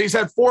special that he's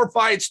had 4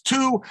 fights,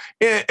 2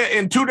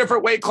 in 2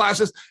 different weight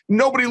classes.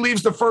 Nobody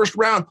leaves the first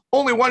round.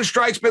 Only 1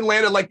 strike's been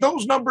landed. Like,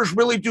 those numbers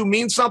really do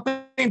mean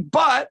something,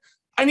 but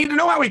I need to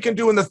know how he can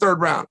do in the 3rd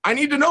round. I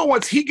need to know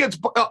once he gets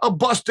a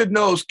busted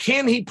nose,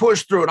 can he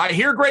push through it? I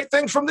hear great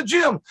things from the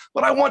gym,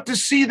 but I want to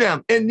see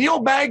them. And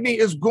Neil Magny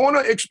is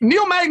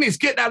Neil Magny's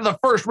getting out of the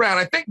 1st round.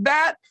 I think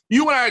that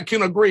you and I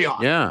can agree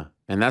on. Yeah,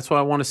 and that's why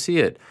I want to see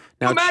it.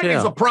 Now, Neil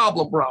Magny's a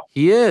problem, bro.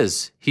 He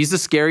is. He's the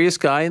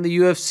scariest guy in the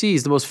UFC.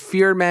 He's the most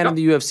feared man in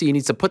the UFC. He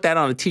needs to put that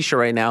on a T-shirt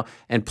right now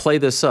and play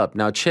this up.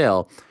 Now,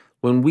 Chael,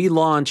 when we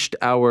launched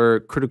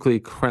our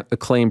critically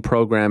acclaimed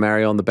program,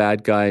 Ariel and the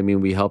Bad Guy, I mean,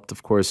 we helped,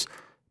 of course,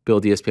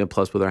 build ESPN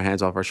Plus with our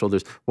hands off our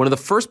shoulders. One of the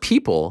first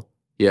people,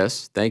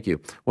 yes, thank you,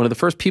 one of the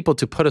first people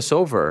to put us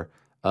over,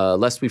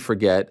 lest we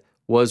forget,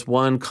 was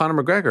one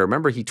Conor McGregor.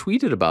 Remember, he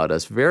tweeted about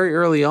us very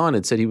early on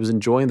and said he was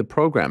enjoying the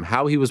program.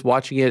 How he was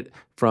watching it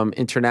from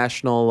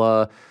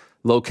international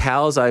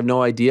locales, I have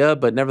no idea,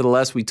 but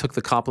nevertheless, we took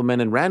the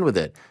compliment and ran with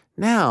it.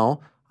 Now,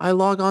 I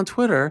log on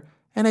Twitter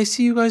and I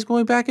see you guys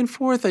going back and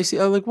forth. I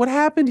see, like, what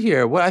happened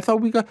here? What I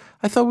thought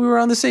we were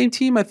on the same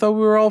team. I thought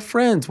we were all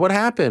friends. What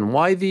happened?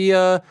 Why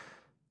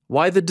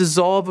the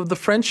dissolve of the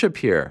friendship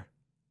here?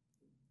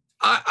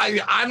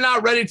 I'm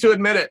not ready to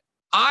admit it.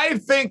 I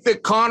think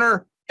that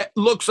Conor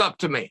looks up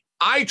to me.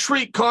 I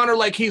treat Conor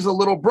like he's a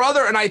little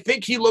brother, and I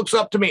think he looks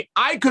up to me.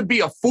 I could be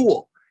a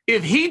fool.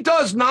 If he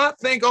does not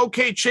think,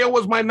 okay, Chael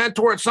was my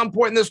mentor at some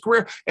point in this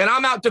career, and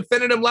I'm out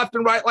defending him left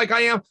and right like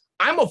I am,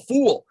 I'm a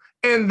fool.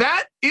 And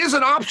that is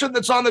an option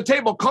that's on the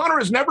table. Conor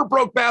has never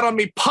broke bad on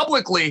me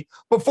publicly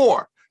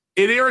before.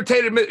 It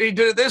irritated me. He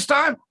did it this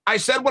time. I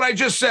said what I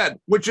just said,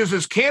 which is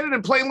as candid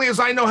and plainly as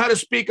I know how to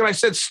speak. And I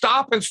said,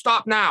 stop and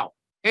stop now.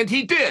 And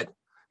he did.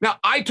 Now,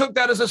 I took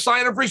that as a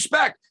sign of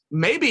respect.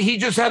 Maybe he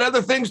just had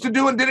other things to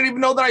do and didn't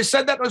even know that I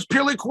said that. It was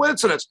purely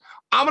coincidence.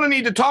 I'm going to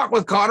need to talk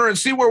with Conor and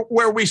see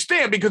where we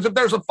stand, because if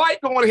there's a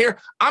fight going here,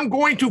 I'm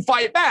going to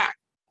fight back.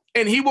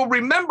 And he will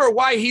remember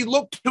why he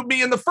looked to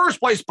me in the first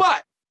place.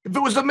 But if it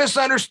was a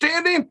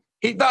misunderstanding,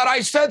 he thought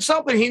I said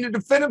something, he needed to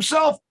defend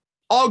himself,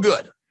 all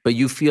good. But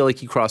you feel like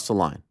he crossed the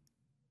line?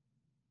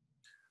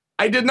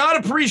 I did not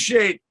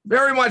appreciate,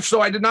 very much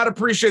so, I did not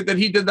appreciate that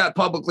he did that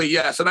publicly,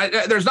 yes. And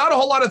there's not a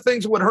whole lot of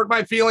things that would hurt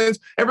my feelings.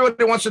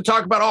 Everybody wants to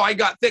talk about, oh, I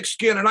got thick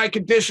skin and I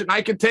can dish it and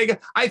I can take it.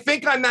 I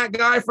think I'm that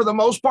guy for the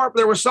most part, but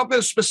there was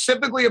something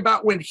specifically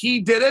about when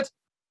he did it,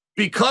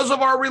 because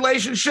of our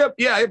relationship,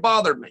 yeah, it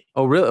bothered me.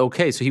 Oh, really?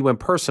 Okay, so he went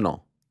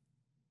personal.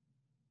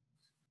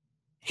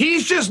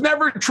 He's just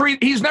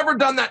he's never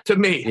done that to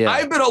me. Yeah.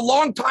 I've been a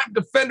long-time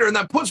defender, and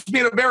that puts me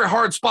in a very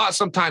hard spot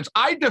sometimes.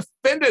 I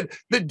defended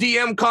the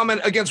DM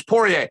comment against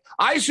Poirier.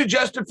 I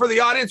suggested for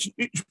the audience,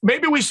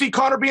 maybe we see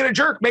Conor being a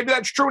jerk. Maybe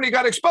that's true and he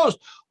got exposed.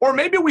 Or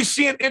maybe we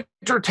see an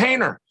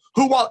entertainer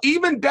who, while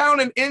even down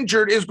and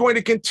injured, is going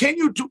to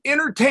continue to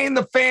entertain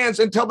the fans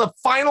until the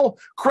final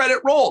credit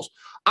rolls.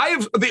 I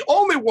am the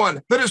only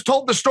one that has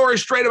told the story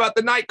straight about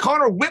the night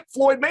Conor whipped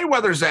Floyd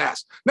Mayweather's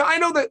ass. Now, I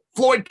know that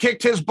Floyd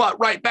kicked his butt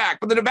right back,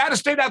 but the Nevada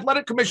State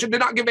Athletic Commission did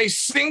not give a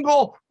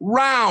single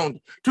round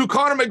to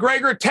Conor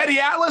McGregor.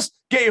 Teddy Atlas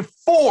gave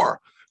 4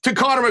 to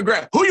Conor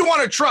McGregor. Who you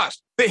want to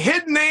trust? The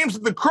hidden names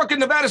of the crooked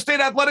Nevada State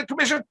Athletic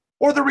Commission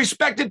or the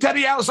respected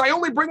Teddy Atlas? I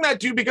only bring that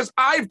to you because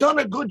I've done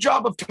a good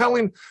job of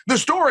telling the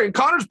story, and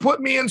Conor's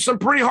put me in some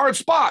pretty hard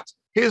spots.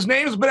 His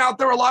name's been out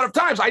there a lot of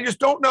times. I just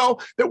don't know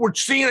that we're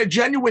seeing a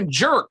genuine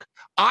jerk.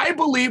 I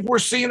believe we're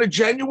seeing a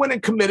genuine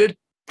and committed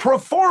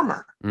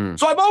performer.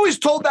 So I've always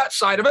told that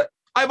side of it.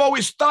 I've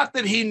always thought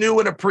that he knew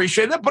and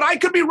appreciated it, but I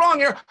could be wrong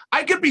here.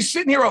 I could be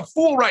sitting here a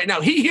fool right now.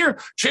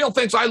 Chael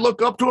thinks I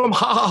look up to him.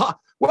 Ha, ha, ha.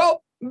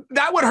 Well,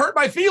 that would hurt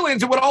my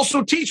feelings. It would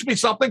also teach me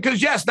something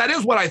because, yes, that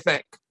is what I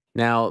think.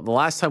 Now, the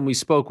last time we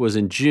spoke was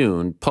in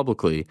June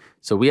publicly,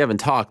 so we haven't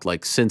talked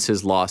like since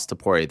his loss to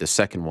Poirier, the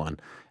second one,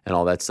 and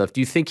all that stuff.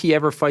 Do you think he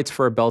ever fights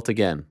for a belt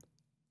again?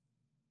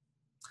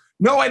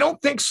 No, I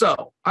don't think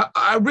so.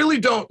 I really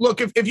don't. Look,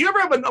 if you ever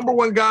have a number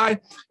one guy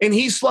and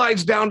he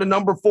slides down to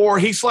number 4,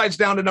 he slides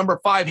down to number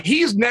 5,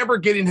 he's never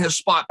getting his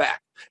spot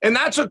back. And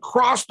that's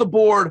across the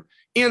board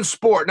in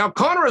sport. Now,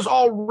 Conor has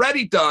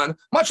already done,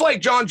 much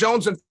like Jon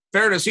Jones in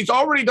fairness, he's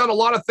already done a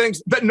lot of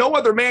things that no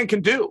other man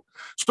can do.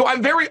 So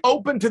I'm very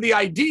open to the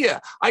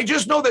idea. I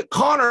just know that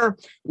Conor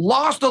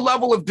lost a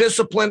level of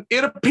discipline,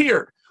 it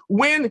appeared,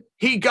 when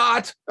he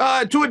got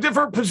to a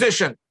different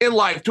position in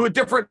life, to a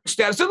different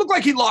status. It looked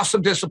like he lost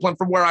some discipline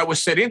from where I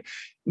was sitting.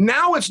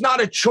 Now it's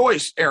not a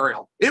choice,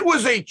 Ariel. It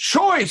was a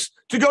choice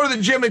to go to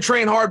the gym and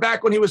train hard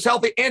back when he was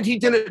healthy, and he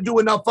didn't do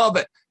enough of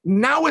it.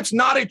 Now it's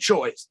not a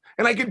choice.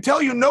 And I can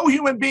tell you, no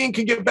human being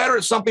can get better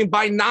at something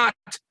by not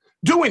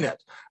doing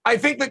it. I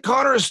think that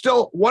Conor is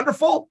still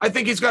wonderful. I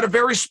think he's got a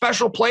very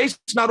special place,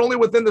 not only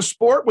within the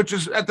sport, which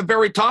is at the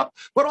very top,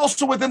 but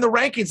also within the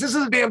rankings. This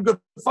is a damn good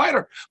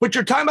fighter. But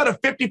you're talking about a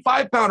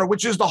 55-pounder,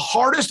 which is the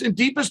hardest and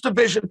deepest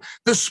division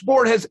the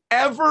sport has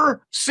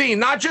ever seen,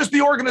 not just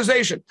the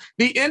organization.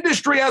 The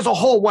industry as a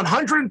whole,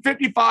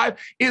 155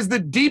 is the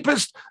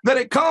deepest that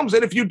it comes.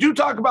 And if you do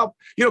talk about,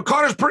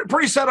 Conor's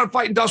pretty set on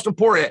fighting Dustin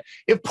Poirier.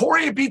 If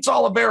Poirier beats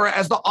Oliveira,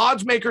 as the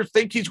odds makers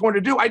think he's going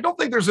to do, I don't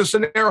think there's a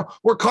scenario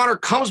where Conor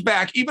comes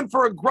back, even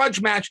for a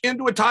grudge match,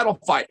 into a title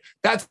fight.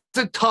 That's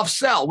a tough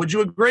sell. Would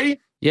you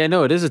agree? Yeah,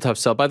 no, it is a tough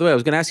sell. By the way, I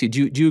was going to ask you,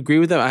 do you agree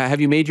with them? Have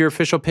you made your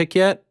official pick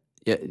yet?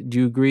 Yeah, do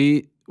you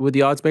agree with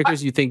the odds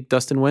makers? You think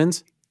Dustin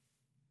wins?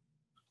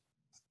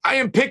 I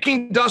am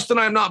picking Dustin.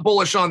 I'm not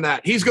bullish on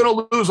that. He's going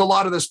to lose a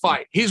lot of this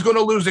fight. He's going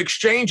to lose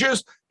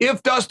exchanges.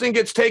 If Dustin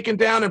gets taken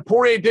down, and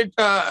Poirier did,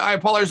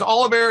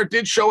 Oliveira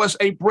did show us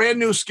a brand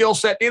new skill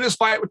set in his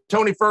fight with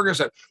Tony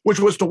Ferguson, which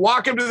was to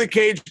walk him to the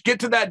cage, get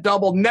to that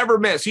double, never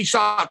miss. He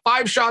shot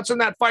 5 shots in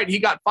that fight. He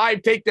got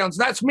 5 takedowns.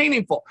 That's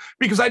meaningful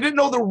because I didn't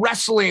know the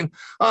wrestling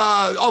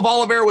of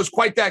Oliveira was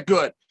quite that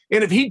good.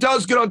 And if he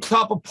does get on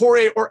top of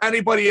Poirier or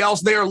anybody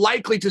else, they are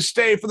likely to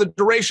stay for the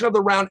duration of the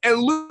round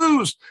and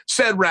lose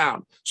said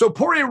round. So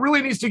Poirier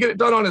really needs to get it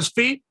done on his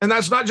feet. And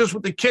that's not just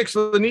with the kicks,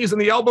 the knees, and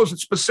the elbows.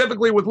 It's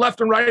specifically with left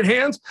and right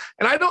hands.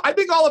 And I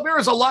think Oliveira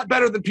is a lot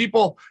better than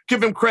people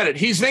give him credit.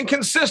 He's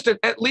inconsistent,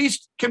 at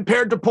least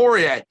compared to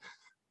Poirier.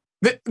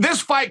 This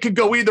fight could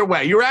go either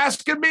way. You're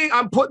asking me,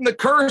 I'm putting the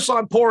curse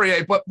on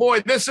Poirier, but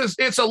boy,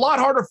 it's a lot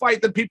harder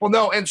fight than people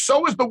know. And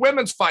so is the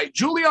women's fight.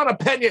 Juliana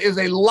Pena is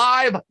a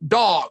live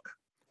dog.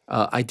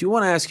 I do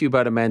want to ask you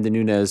about Amanda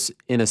Nunes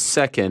in a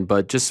second,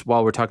 but just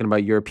while we're talking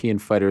about European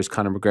fighters,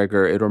 Conor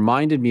McGregor, it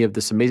reminded me of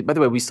this amazing, by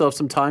the way, we still have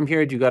some time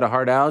here. Do you got a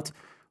heart out?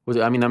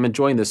 I'm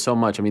enjoying this so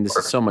much. This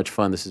is so much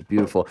fun. This is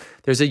beautiful.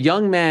 There's a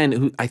young man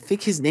who, I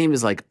think his name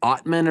is like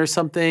Ottman or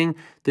something.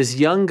 This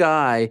young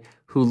guy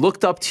who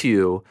looked up to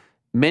you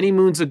many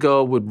moons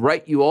ago, would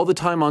write you all the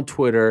time on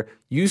Twitter.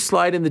 You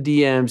slide in the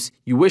DMs.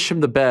 You wish him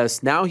the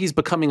best. Now he's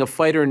becoming a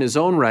fighter in his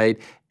own right,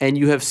 and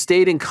you have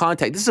stayed in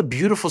contact. This is a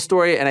beautiful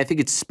story, and I think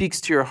it speaks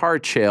to your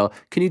heart, Chael.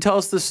 Can you tell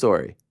us this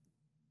story?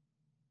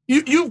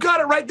 You've got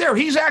it right there.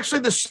 He's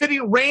actually the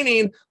sitting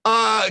reigning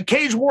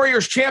Cage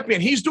Warriors champion.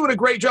 He's doing a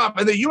great job.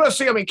 And the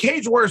UFC,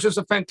 Cage Warriors is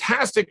a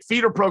fantastic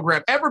feeder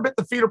program. Every bit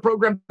the feeder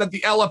program that the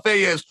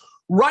LFA is,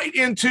 right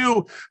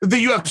into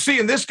the UFC.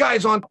 And this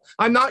guy's on,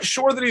 I'm not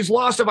sure that he's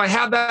lost. If I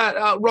have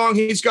that wrong,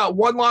 he's got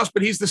 1 loss,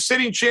 but he's the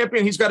sitting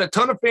champion. He's got a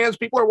ton of fans.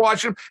 People are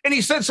watching him. And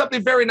he said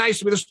something very nice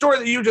to me. The story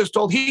that you just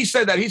told, he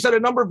said that. He said a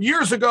number of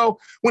years ago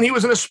when he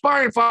was an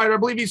aspiring fighter, I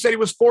believe he said he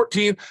was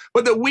 14,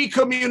 but that we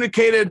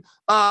communicated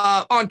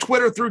on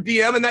Twitter through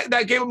DM, and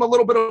that gave him a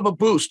little bit of a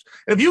boost.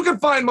 And if you can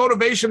find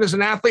motivation as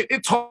an athlete,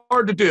 it's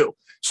hard to do.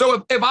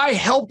 So if I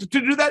helped to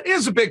do that,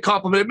 is a big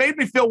compliment. It made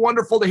me feel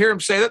wonderful to hear him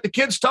say that. The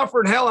kid's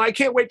tougher than hell, and I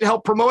can't wait to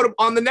help promote him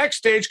on the next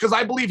stage because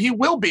I believe he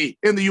will be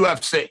in the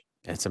UFC.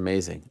 It's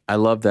amazing. I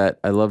love that.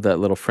 I love that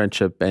little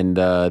friendship and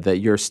that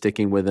you're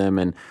sticking with him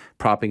and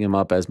propping him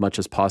up as much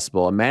as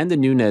possible. Amanda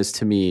Nunes,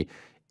 to me,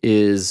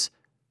 is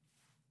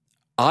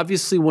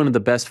obviously one of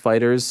the best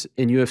fighters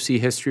in UFC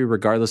history,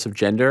 regardless of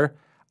gender.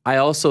 I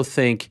also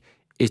think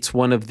it's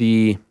one of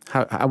the,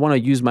 I want to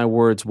use my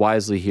words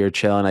wisely here,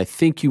 Chael, and I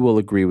think you will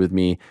agree with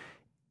me.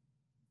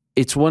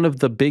 It's one of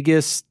the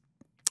biggest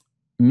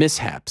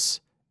mishaps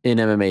in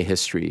MMA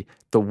history,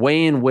 the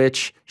way in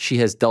which she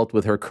has dealt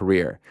with her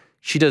career.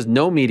 She does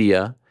no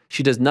media.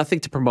 She does nothing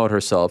to promote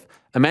herself.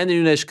 Amanda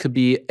Nunes could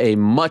be a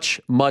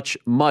much, much,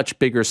 much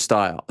bigger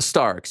star,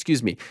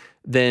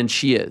 than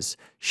she is.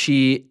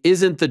 She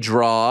isn't the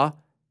draw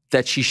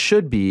that she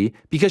should be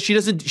because she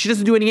doesn't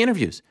do any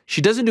interviews.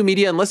 She doesn't do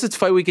media unless it's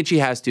fight week and she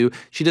has to.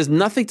 She does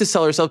nothing to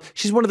sell herself.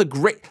 She's one of the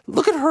great,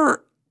 look at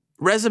her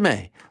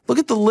resume. Look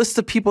at the list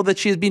of people that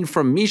she has been,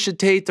 from Miesha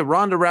Tate to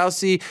Ronda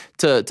Rousey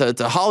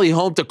to Holly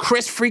Holm to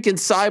Chris freaking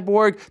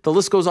Cyborg. The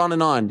list goes on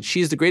and on.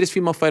 She is the greatest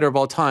female fighter of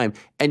all time.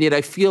 And yet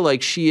I feel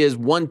like she is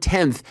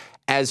 1/10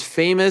 as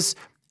famous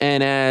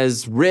and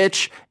as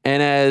rich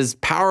and as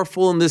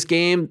powerful in this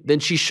game than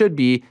she should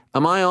be.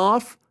 Am I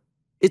off?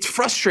 It's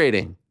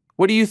frustrating.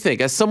 What do you think?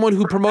 As someone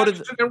who promoted...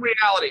 In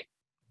reality.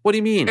 What do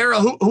you mean?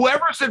 Ariel,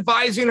 whoever's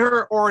advising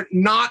her or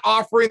not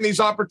offering these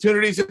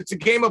opportunities, it's a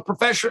game of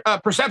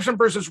perception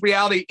versus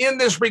reality in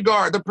this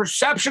regard. The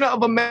perception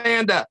of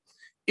Amanda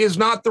is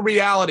not the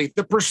reality.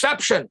 The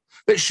perception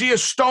that she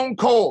is stone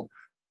cold,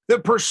 the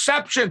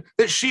perception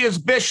that she is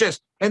vicious,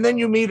 and then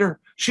you meet her.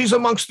 She's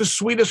amongst the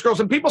sweetest girls.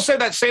 And people say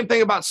that same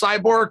thing about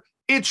Cyborg.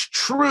 It's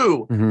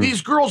true.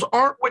 These girls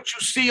aren't what you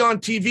see on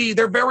TV.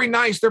 They're very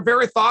nice. They're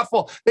very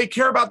thoughtful. They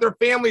care about their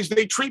families.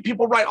 They treat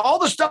people right. All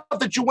the stuff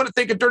that you wouldn't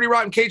think a dirty,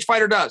 rotten cage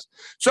fighter does.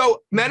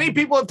 So many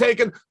people have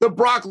taken the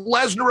Brock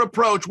Lesnar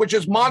approach, which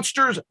is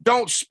monsters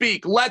don't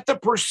speak. Let the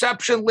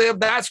perception live.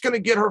 That's going to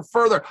get her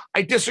further.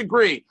 I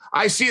disagree.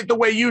 I see it the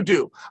way you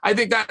do. I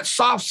think that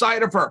soft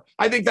side of her.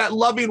 I think that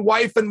loving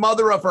wife and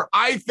mother of her.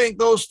 I think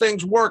those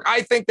things work.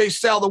 I think they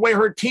sell. The way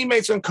her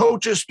teammates and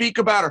coaches speak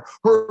about her,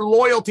 her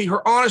loyalty,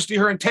 her honesty,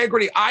 her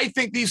integrity. I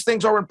think these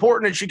things are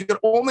important, and she could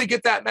only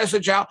get that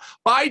message out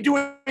by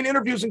doing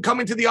interviews and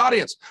coming to the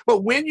audience.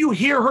 But when you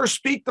hear her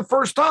speak the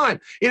first time,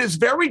 it is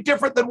very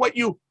different than what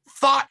you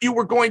thought you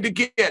were going to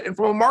get. And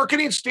from a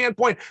marketing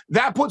standpoint,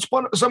 that puts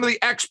some of the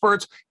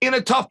experts in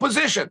a tough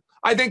position.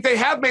 I think they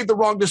have made the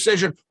wrong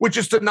decision, which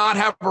is to not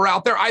have her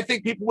out there. I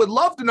think people would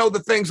love to know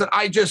the things that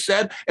I just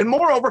said, and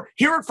moreover,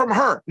 hear it from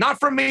her, not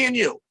from me and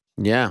you.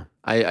 Yeah,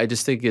 I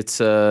just think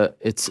it's a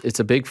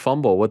big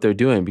fumble what they're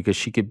doing, because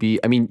she could be,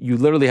 I mean, you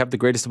literally have the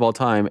greatest of all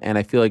time, and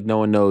I feel like no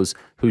one knows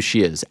who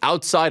she is.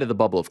 Outside of the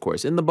bubble, of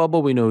course. In the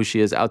bubble, we know who she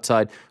is.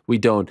 Outside, we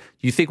don't.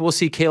 You think we'll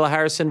see Kayla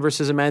Harrison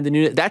versus Amanda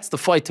Nunes? That's the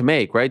fight to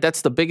make, right?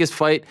 That's the biggest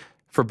fight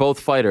for both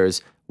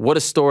fighters. What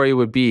a story it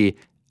would be.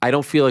 I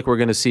don't feel like we're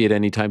going to see it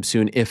anytime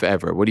soon, if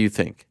ever. What do you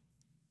think?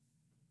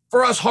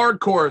 For us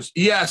hardcores,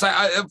 yes,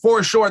 I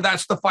for sure,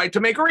 that's the fight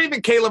to make, or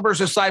even Kayla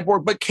versus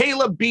Cyborg. But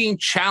Kayla being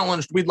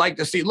challenged, we'd like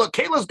to see. Look,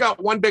 Kayla's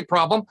got one big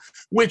problem,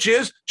 which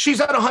is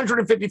she's at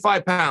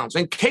 155 pounds.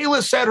 And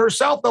Kayla said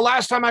herself, the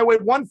last time I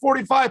weighed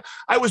 145,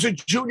 I was a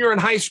junior in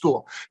high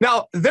school.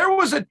 Now, there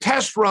was a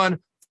test run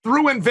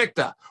through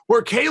Invicta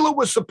where Kayla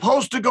was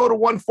supposed to go to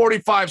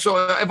 145.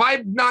 So if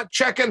I'm not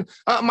checking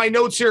my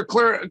notes here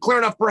clear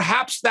enough,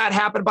 perhaps that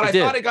happened. But I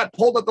thought it got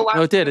pulled at the last.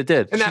 No, it did. It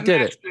did. And that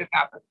match didn't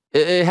happen.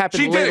 It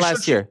happened late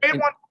last year.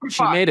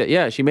 She made it.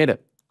 Yeah, she made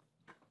it.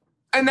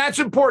 And that's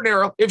important,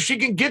 Ariel. If she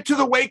can get to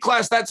the weight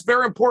class, that's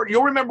very important.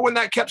 You'll remember when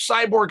that kept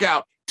Cyborg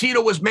out.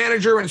 Tito was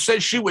manager and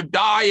said she would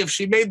die if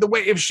she made the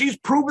weight. If she's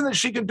proven that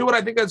she can do it,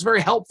 I think that's very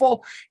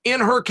helpful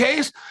in her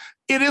case.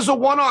 It is a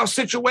one-off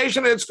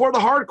situation, and it's for the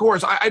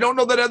hardcores. I don't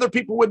know that other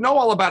people would know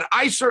all about it.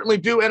 I certainly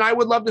do, and I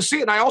would love to see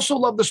it. And I also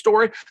love the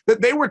story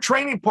that they were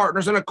training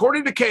partners. And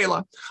according to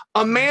Kayla,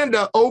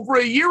 Amanda, over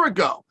a year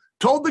ago,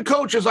 told the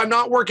coaches, I'm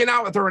not working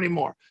out with her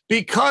anymore,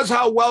 because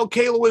how well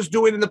Kayla was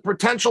doing and the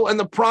potential and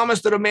the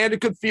promise that Amanda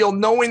could feel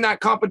knowing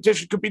that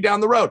competition could be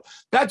down the road.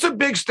 That's a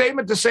big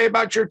statement to say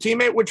about your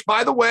teammate, which,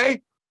 by the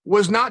way,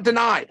 was not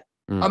denied.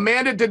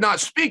 Amanda did not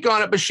speak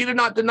on it, but she did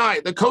not deny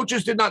it. The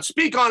coaches did not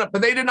speak on it,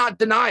 but they did not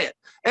deny it.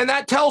 And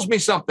that tells me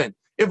something.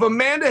 If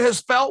Amanda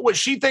has felt what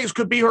she thinks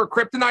could be her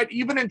kryptonite,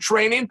 even in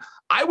training,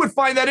 I would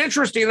find that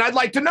interesting, and I'd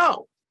like to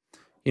know.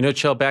 You know,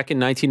 Chael, back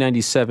in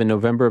 1997,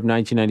 November of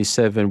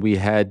 1997, we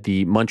had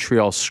the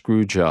Montreal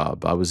screw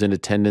job. I was in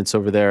attendance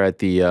over there at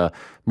the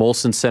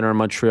Molson Center in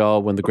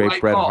Montreal when the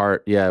great Bret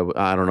Hart. Yeah,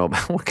 I don't know.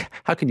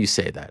 How can you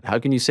say that? How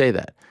can you say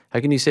that? How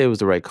can you say it was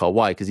the right call?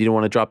 Why? Because you didn't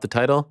want to drop the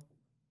title?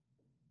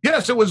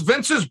 Yes, it was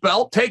Vince's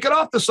belt. Take it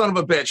off the son of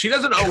a bitch. He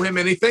doesn't owe him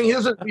anything. He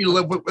doesn't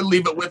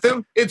leave it with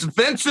him. It's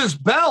Vince's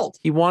belt.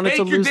 He wanted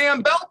to lose your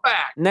damn belt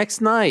back.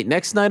 Next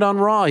night on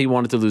Raw, he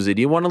wanted to lose it.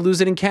 He wanted to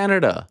lose it in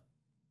Canada.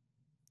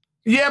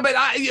 Yeah, but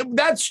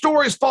that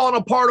story's fallen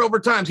apart over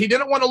time. He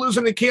didn't want to lose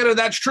it in Canada.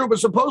 That's true. But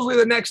supposedly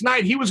the next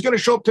night he was going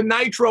to show up to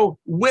Nitro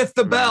with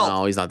the belt.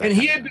 No, he's not that. And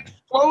he had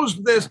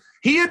disclosed this.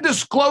 He had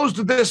disclosed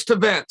this to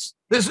Vince.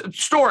 This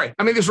story.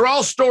 I mean, these are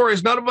all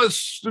stories. None of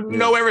us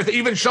know everything.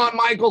 Even Shawn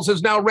Michaels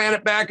has now ran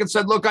it back and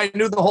said, look, I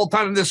knew the whole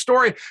time. And this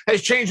story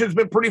has changed. It's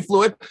been pretty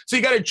fluid. So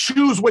you got to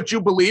choose what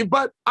you believe.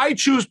 But I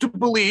choose to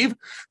believe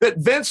that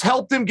Vince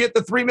helped him get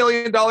the $3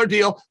 million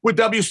deal with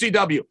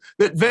WCW,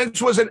 that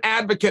Vince was an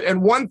advocate.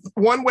 And one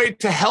way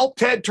to help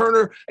Ted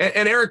Turner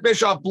and Eric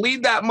Bischoff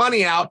bleed that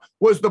money out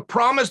was the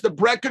promise that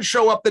Bret could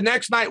show up the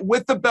next night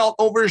with the belt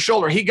over his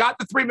shoulder. He got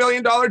the $3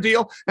 million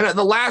deal. And at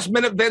the last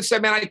minute, Vince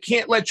said, man, I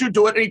can't let you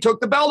do it. And he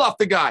took the belt off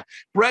the guy.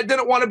 Bret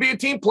didn't want to be a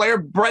team player.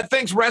 Bret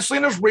thinks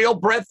wrestling is real.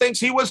 Bret thinks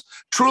he was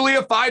truly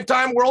a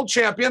 5-time world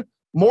champion.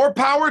 More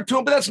power to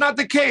him, but that's not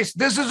the case.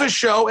 This is a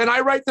show, and I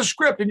write the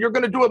script, and you're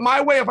going to do it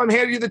my way if I'm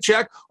handing you the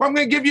check, or I'm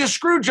going to give you a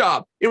screw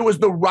job. It was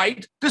the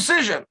right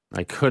decision.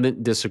 I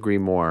couldn't disagree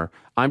more.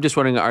 I'm just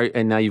wondering,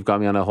 and now you've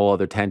got me on a whole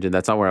other tangent.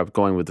 That's not where I'm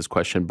going with this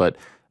question, but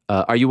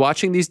are you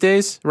watching these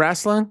days,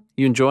 wrestling?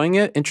 You enjoying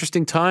it?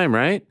 Interesting time,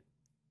 right?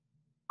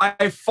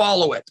 I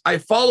follow it. I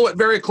follow it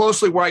very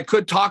closely where I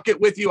could talk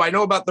it with you. I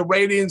know about the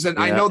ratings, and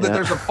I know that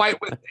there's a fight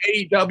with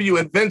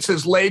AEW, and Vince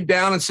has laid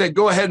down and said,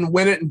 go ahead and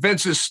win it. And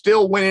Vince is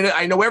still winning it.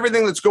 I know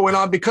everything that's going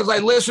on because I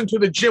listen to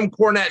the Jim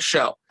Cornette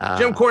show.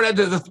 Jim Cornette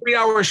does a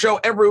 3-hour show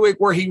every week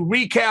where he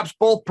recaps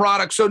both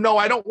products. So no,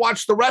 I don't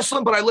watch the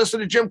wrestling, but I listen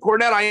to Jim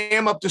Cornette. I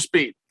am up to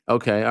speed.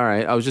 Okay. All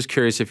right. I was just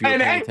curious if you were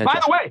paying attention.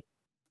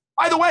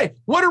 By the way,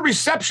 what a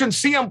reception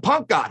CM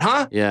Punk got,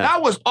 huh? Yeah.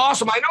 That was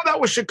awesome. I know that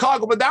was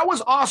Chicago, but that was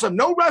awesome.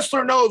 No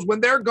wrestler knows when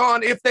they're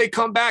gone, if they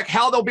come back,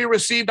 how they'll be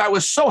received. I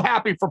was so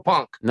happy for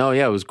Punk. No,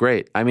 yeah, it was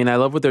great. I mean, I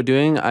love what they're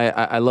doing.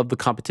 I love the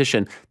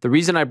competition. The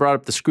reason I brought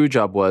up the screw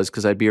job was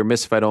because I'd be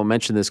remiss if I don't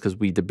mention this because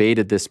we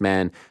debated this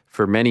man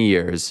for many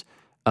years.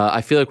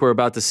 I feel like we're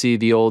about to see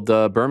the old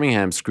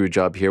Birmingham screw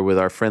job here with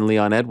our friend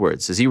Leon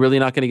Edwards. Is he really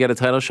not going to get a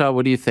title shot?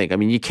 What do you think? I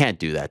mean, you can't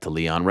do that to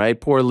Leon, right?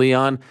 Poor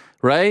Leon,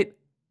 right?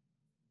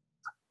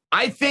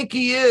 I think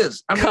he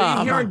is. I'm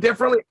really hearing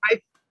differently.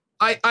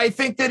 I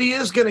think that he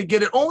is going to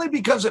get it only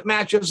because it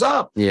matches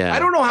up. Yeah. I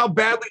don't know how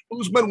badly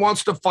Usman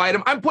wants to fight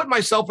him. I'm putting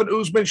myself in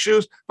Usman's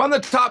shoes. If I'm the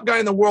top guy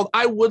in the world,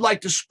 I would like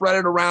to spread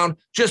it around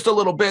just a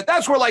little bit.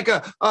 That's where like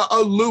a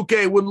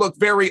Luque would look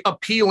very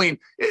appealing.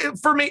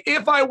 For me,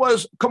 if I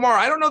was Kamaru,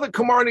 I don't know that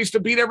Kamaru needs to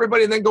beat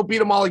everybody and then go beat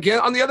them all again.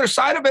 On the other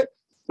side of it,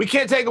 we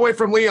can't take away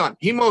from Leon.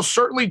 He most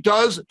certainly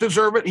does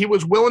deserve it. He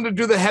was willing to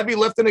do the heavy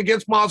lifting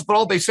against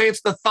Masvidal. They say it's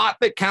the thought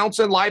that counts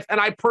in life, and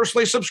I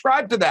personally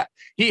subscribe to that.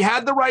 He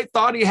had the right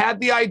thought. He had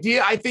the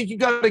idea. I think you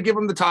got to give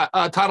him the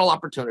title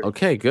opportunity.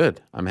 Okay, good.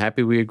 I'm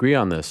happy we agree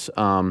on this.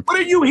 What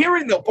are you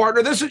hearing, though,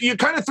 partner? You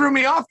kind of threw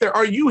me off there.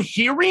 Are you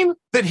hearing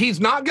that he's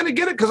not going to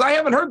get it? Because I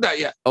haven't heard that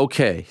yet.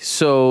 Okay,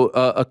 so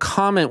a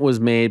comment was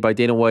made by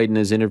Dana White in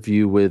his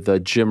interview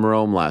with Jim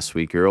Rome last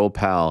week, your old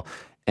pal.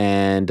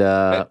 And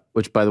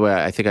which, by the way,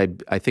 I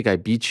think I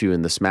beat you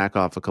in the smack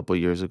off a couple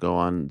of years ago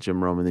on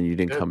Jim Rome, and then you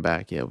didn't come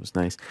back. Yeah, it was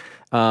nice.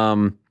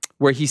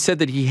 Where he said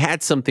that he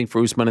had something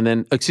for Usman, and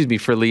then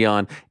for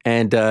Leon,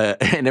 and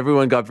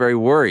everyone got very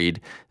worried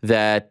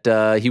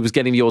that he was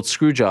getting the old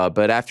screw job.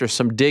 But after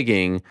some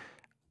digging,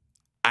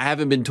 I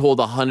haven't been told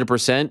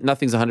 100%.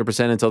 Nothing's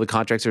 100% until the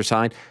contracts are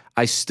signed.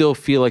 I still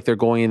feel like they're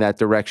going in that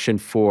direction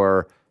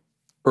for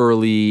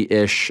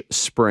early-ish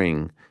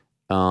spring.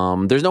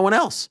 There's no one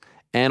else.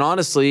 And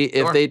honestly,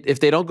 if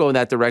they don't go in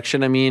that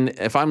direction, I mean,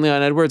 if I'm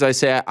Leon Edwards, I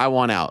say I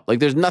want out. Like,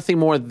 there's nothing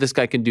more that this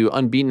guy can do.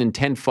 Unbeaten in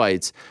 10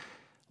 fights.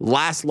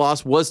 Last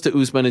loss was to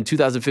Usman in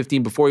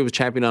 2015 before he was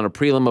champion on a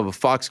prelim of a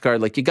Fox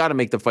card. Like, you got to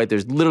make the fight.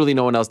 There's literally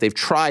no one else. They've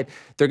tried.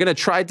 They're going to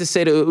try to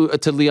say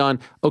to Leon,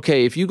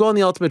 okay, if you go on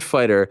The Ultimate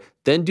Fighter,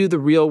 then do the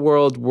Real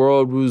World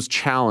Rules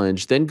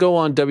Challenge, then go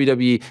on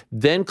WWE,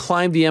 then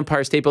climb the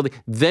Empire State Building,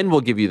 then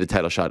we'll give you the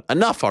title shot.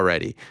 Enough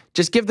already.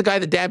 Just give the guy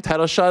the damn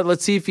title shot.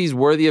 Let's see if he's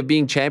worthy of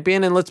being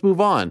champion, and let's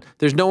move on.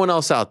 There's no one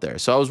else out there.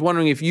 So I was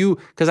wondering if you,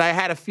 because I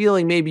had a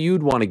feeling maybe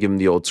you'd want to give him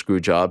the old screw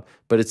job,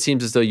 but it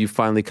seems as though you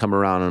finally come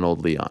around on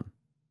old Leon.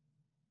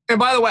 And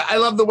by the way, I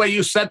love the way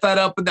you set that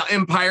up in the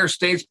Empire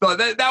State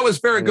Building. That was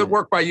very good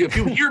work by you. If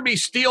you hear me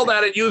steal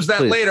that and use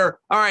that later,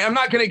 all right, I'm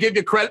not going to give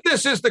you credit.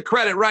 This is the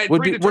credit, right?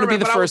 Wouldn't it be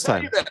the first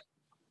time?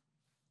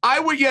 I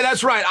would, yeah,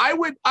 that's right.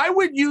 I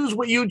would use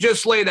what you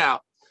just laid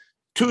out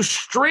to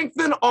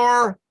strengthen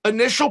our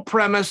initial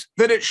premise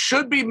that it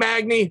should be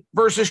Magny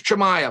versus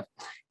Chimaev.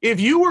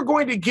 If you were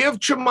going to give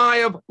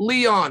Chimaev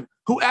Leon,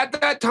 who at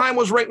that time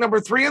was ranked number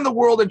 3 in the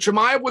world, and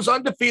Chimaev was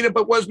undefeated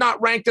but was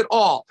not ranked at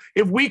all.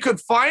 If we could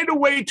find a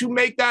way to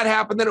make that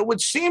happen, then it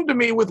would seem to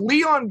me with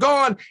Leon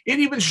gone, it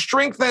even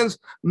strengthens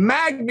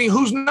Magny,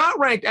 who's not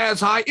ranked as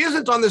high,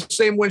 isn't on the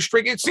same win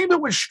streak. It seems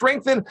it would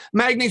strengthen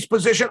Magny's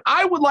position.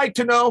 I would like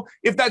to know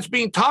if that's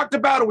being talked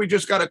about, or we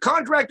just got a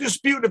contract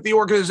dispute, if the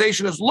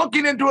organization is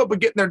looking into it but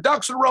getting their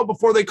ducks in a row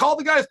before they call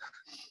the guys.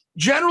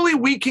 Generally,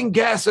 we can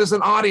guess as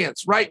an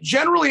audience, right?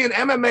 Generally in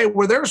MMA,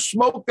 where there's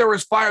smoke, there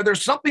is fire.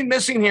 There's something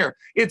missing here.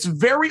 It's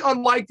very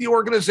unlike the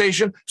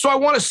organization. So I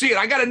want to see it.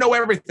 I got to know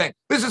everything.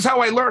 This is how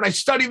I learn. I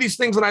study these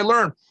things and I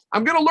learn.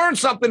 I'm going to learn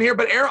something here,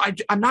 but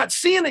I'm not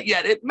seeing it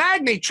yet.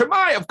 Magny,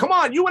 Chimaev, come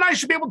on. You and I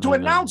should be able to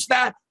announce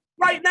that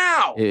right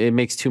now. It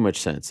makes too much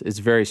sense. It's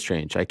very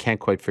strange. I can't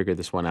quite figure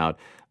this one out.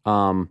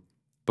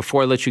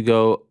 Before I let you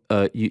go,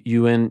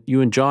 you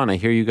and John, I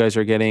hear you guys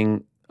are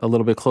getting a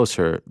little bit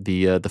closer.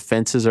 The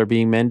fences are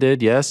being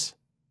mended. Yes?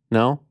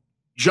 No?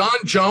 Jon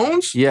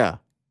Jones? Yeah.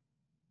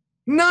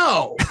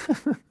 No.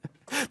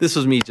 This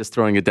was me just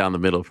throwing it down the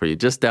middle for you.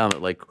 Just down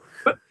it, like,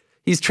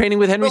 he's training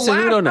with Henry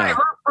Cejudo now.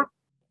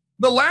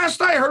 The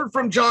last I heard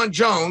from Jon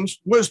Jones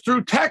was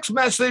through text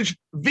message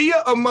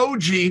via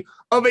emoji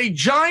of a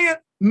giant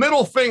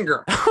middle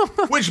finger,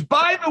 which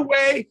by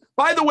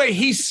the way,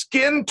 he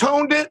skin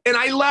toned it and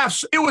I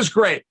laughed. It was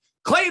great.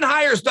 Clayton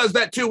Hires does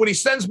that too. When he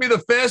sends me the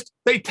fist,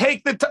 they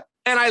take and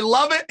I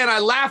love it. And I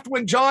laughed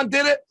when John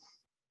did it.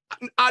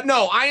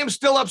 No, I am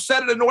still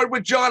upset and annoyed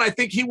with John. I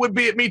think he would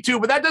be at me too,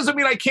 but that doesn't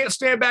mean I can't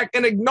stand back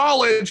and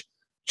acknowledge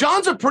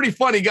John's a pretty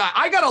funny guy.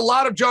 I got a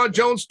lot of Jon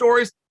Jones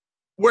stories.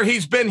 where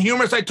he's been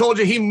humorous. I told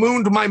you he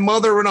mooned my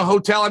mother in a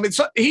hotel. I mean,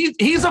 so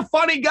he's a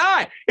funny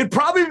guy. It'd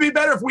probably be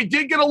better if we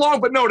did get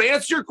along, but no, to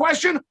answer your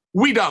question,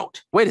 we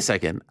don't. Wait a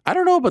second. I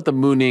don't know about the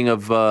mooning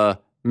of Mrs.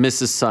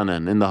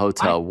 Sonnen in the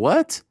hotel.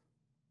 What?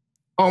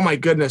 Oh my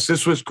goodness,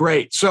 this was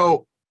great.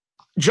 So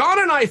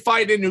Jon and I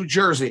fight in New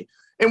Jersey,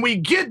 and we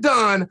get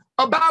done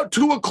about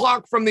 2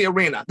 o'clock from the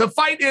arena. The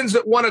fight ends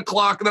at 1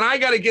 o'clock, and then I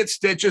got to get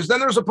stitches. Then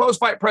there's a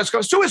post-fight press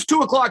conference. So it's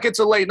 2 o'clock. It's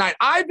a late night.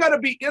 I've got to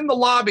be in the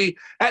lobby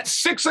at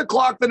 6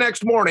 o'clock the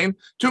next morning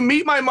to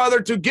meet my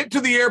mother to get to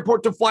the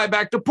airport to fly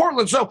back to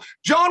Portland. So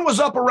Jon was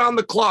up around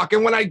the clock,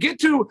 and when I get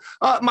to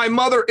my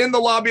mother in the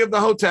lobby of the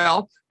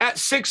hotel at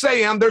 6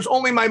 a.m., there's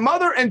only my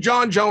mother and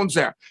Jon Jones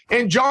there.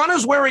 And Jon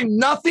is wearing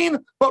nothing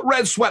but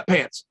red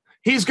sweatpants.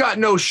 He's got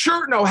no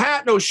shirt, no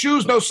hat, no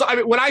shoes, I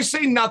mean, when I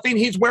say nothing,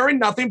 he's wearing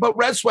nothing but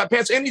red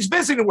sweatpants, and he's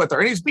visiting with her,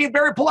 and he's being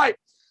very polite.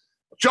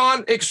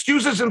 Jon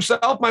excuses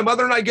himself. My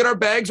mother and I get our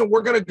bags, and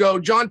we're going to go.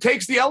 Jon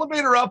takes the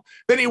elevator up,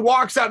 then he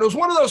walks out. It was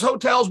one of those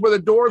hotels where the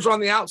doors are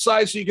on the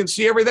outside so you can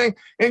see everything,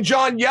 and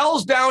Jon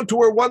yells down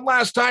to her one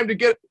last time to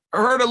get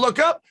her to look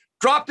up,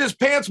 dropped his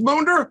pants,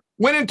 mooned her,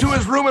 went into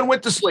his room, and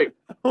went to sleep.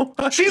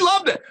 She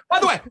loved it. By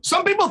the way,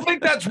 some people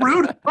think that's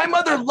rude. My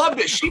mother loved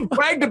it. She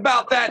bragged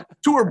about that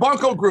to her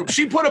bunco group.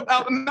 She put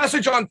a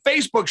message on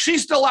Facebook. She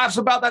still laughs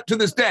about that to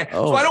this day.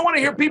 So I don't want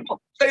to hear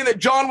people saying that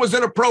Jon was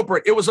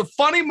inappropriate. It was a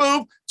funny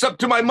move. It's up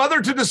to my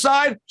mother to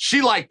decide.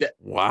 She liked it.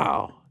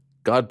 Wow.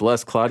 God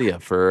bless Claudia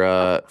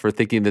for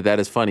thinking that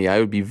is funny. I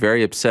would be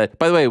very upset.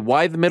 By the way,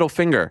 why the middle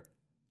finger?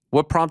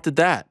 What prompted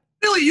that?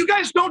 Really, you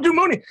guys don't do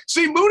mooning.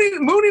 See,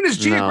 mooning is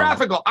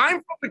geographical. No. I'm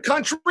from the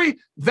country.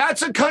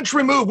 That's a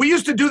country move. We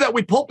used to do that.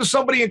 We pull up to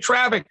somebody in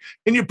traffic,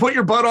 and you put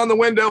your butt on the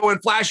window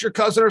and flash your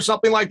cousin or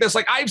something like this.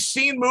 Like, I've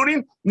seen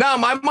mooning. No,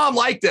 my mom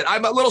liked it.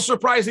 I'm a little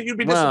surprised that you'd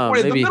be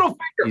disappointed. The middle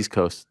finger. East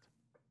Coast.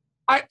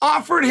 I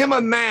offered him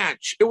a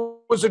match. It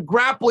was a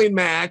grappling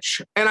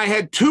match, and I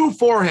had 2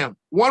 for him.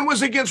 One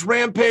was against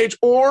Rampage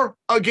or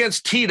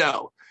against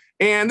Tito.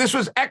 And this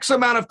was X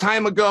amount of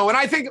time ago. And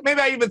I think maybe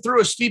I even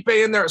threw a Stipe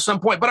in there at some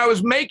point, but I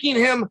was making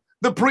him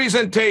the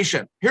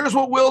presentation. Here's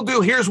what we'll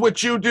do. Here's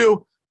what you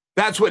do.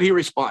 That's what he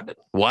responded.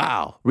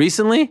 Wow.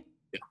 Recently?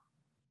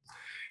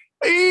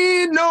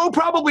 Yeah. No,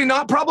 probably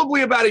not.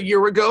 Probably about a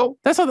year ago.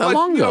 That's not that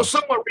long ago.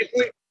 Somewhat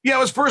recently. Yeah,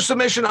 it was first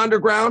submission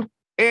underground.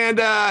 And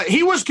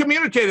he was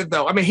communicated,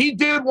 though. I mean, he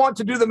did want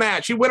to do the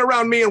match. He went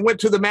around me and went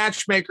to the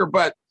matchmaker.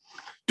 But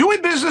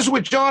doing business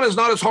with Jon is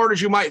not as hard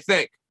as you might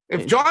think.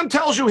 If Jon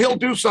tells you he'll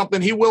do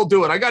something, he will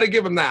do it. I got to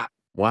give him that.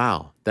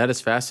 Wow, that is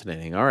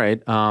fascinating. All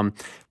right.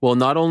 Well,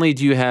 not only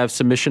do you have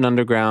Submission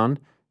Underground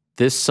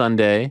this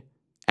Sunday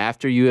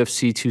after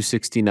UFC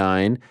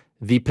 269,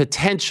 the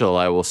potential,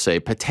 I will say,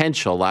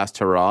 Last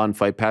Hurrah on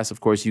Fight Pass. Of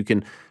course, you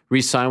can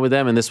re-sign with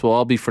them, and this will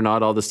all be for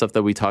naught, all the stuff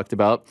that we talked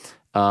about.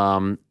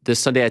 This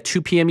Sunday at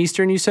 2 p.m.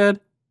 Eastern, you said?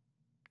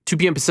 2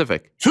 p.m.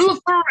 Pacific.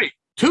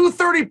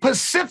 2:30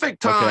 Pacific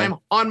time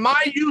on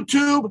my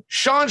YouTube,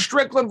 Sean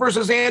Strickland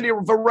versus Andy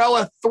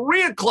Varela,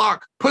 3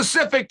 o'clock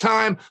Pacific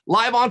time,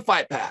 live on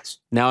Fight Pass.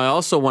 Now, I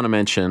also want to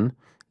mention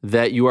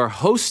that you are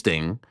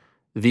hosting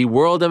the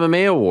World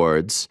MMA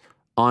Awards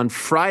on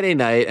Friday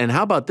night. And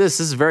how about this?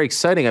 This is very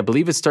exciting. I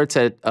believe it starts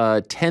at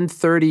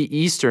 10:30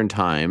 Eastern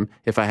time,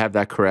 if I have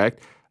that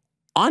correct,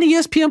 on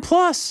ESPN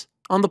Plus,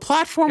 on the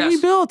platform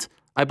we built.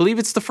 I believe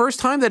it's the first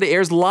time that it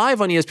airs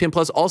live on ESPN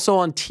Plus, also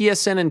on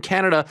TSN in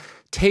Canada,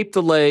 tape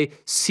delay,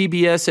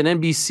 CBS and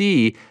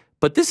NBC.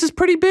 But this is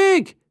pretty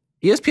big.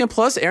 ESPN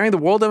Plus airing the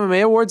World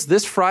MMA Awards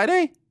this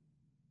Friday?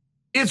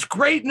 It's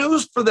great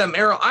news for them,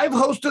 Ariel. I've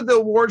hosted the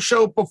award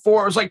show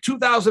before. It was like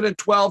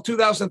 2012,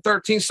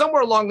 2013,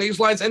 somewhere along these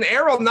lines. And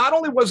Ariel, not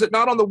only was it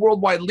not on the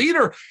Worldwide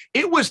Leader,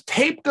 it was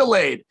tape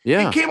delayed.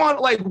 Yeah. It came on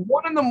at like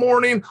 1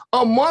 a.m,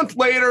 a month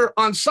later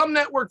on some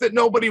network that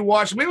nobody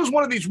watched. I mean, it was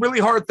one of these really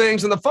hard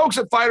things. And the folks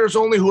at Fighters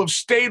Only who have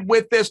stayed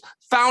with this,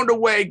 found a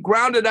way,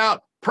 grounded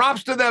out.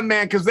 Props to them,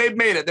 man, because they've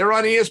made it. They're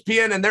on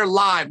ESPN and they're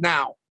live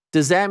now.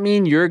 Does that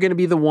mean you're going to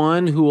be the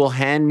one who will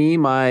hand me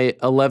my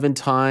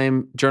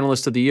 11-time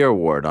Journalist of the Year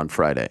award on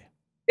Friday?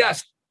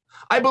 Yes.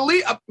 I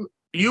believe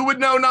you would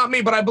know, not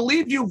me, but I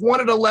believe you've won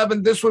at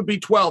 11. This would be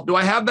 12. Do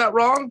I have that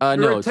wrong?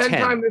 No,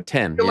 10.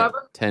 10, 11? Yeah,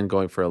 10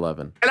 going for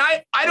 11. And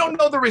I don't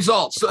know the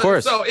results. Of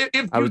course. So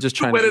if I was just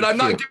trying win to it, I'm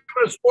not giving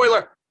a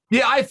spoiler.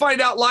 Yeah, I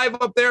find out live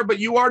up there, but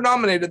you are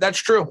nominated. That's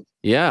true.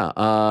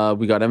 Yeah,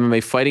 we got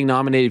MMA Fighting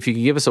nominated. If you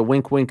could give us a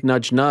wink, wink,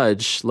 nudge,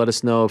 nudge, let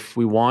us know if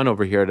we won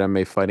over here at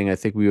MMA Fighting. I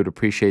think we would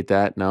appreciate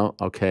that. No?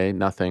 Okay,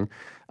 nothing.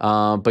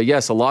 But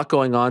yes, a lot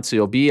going on. So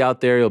you'll be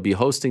out there. You'll be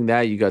hosting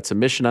that. You got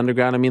Submission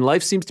Underground. I mean,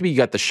 life seems to be, you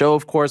got the show,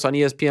 of course, on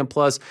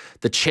ESPN+,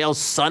 the Chael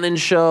Sonnen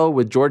show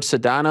with George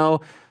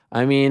Sedano.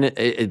 I mean,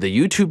 the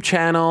YouTube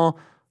channel.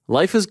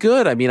 Life is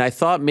good. I mean, I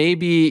thought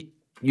maybe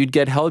you'd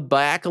get held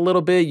back a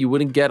little bit. You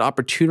wouldn't get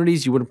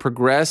opportunities. You wouldn't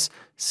progress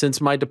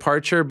since my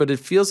departure. But it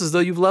feels as though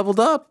you've leveled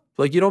up.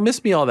 Like you don't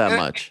miss me all that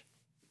much.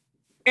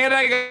 And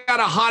I got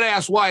a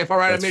hot-ass wife, all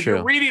right? That's I mean, true. if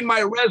you're reading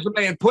my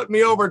resume and putting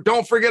me over,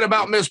 don't forget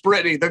about Miss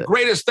Brittany, the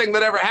greatest thing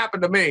that ever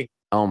happened to me.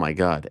 Oh my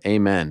God.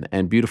 Amen.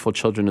 And beautiful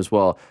children as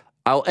well.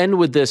 I'll end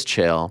with this,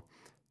 Chael.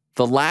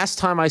 The last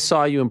time I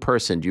saw you in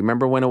person, do you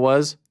remember when it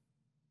was?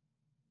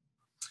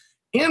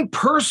 In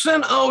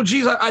person? Oh,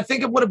 geez. I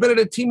think it would have been at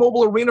a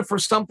T-Mobile Arena for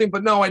something,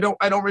 but no, I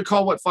don't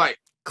recall what fight.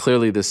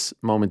 Clearly, this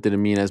moment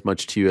didn't mean as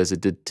much to you as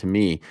it did to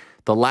me.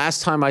 The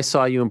last time I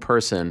saw you in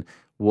person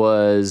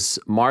was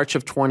March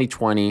of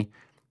 2020,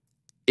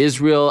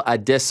 Israel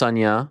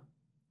Adesanya.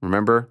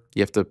 Remember,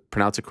 you have to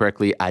pronounce it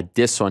correctly.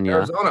 Adesanya.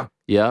 Arizona.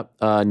 Yep.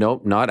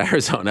 Nope, not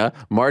Arizona.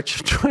 March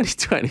of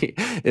 2020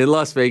 in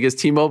Las Vegas,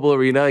 T-Mobile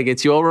Arena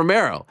against Yoel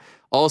Romero.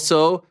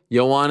 Also,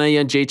 Joanna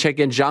Jędrzejczyk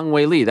and Zhang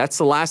Weili. That's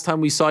the last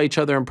time we saw each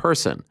other in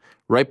person,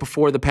 right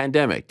before the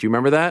pandemic. Do you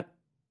remember that?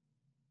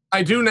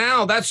 I do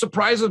now. That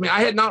surprises me.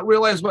 I had not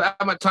realized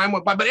how much time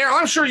went by. But Ariel,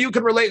 I'm sure you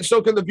can relate, and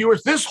so can the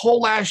viewers. This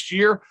whole last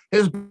year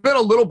has been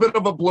a little bit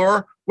of a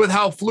blur with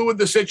how fluid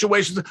the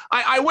situation is.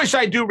 I wish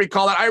I do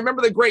recall that. I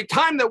remember the great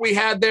time that we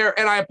had there,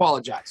 and I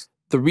apologize.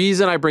 The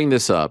reason I bring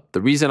this up,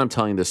 the reason I'm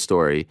telling this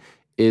story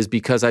is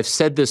because I've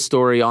said this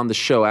story on the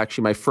show.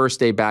 Actually, my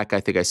first day back, I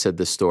think I said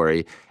this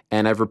story,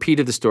 and I've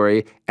repeated the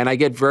story, and I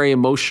get very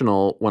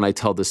emotional when I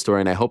tell this story,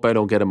 and I hope I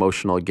don't get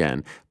emotional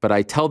again. But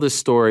I tell this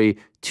story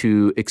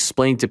to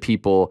explain to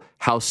people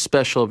how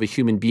special of a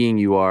human being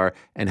you are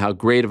and how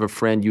great of a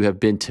friend you have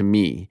been to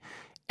me.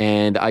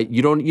 And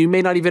you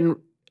may not even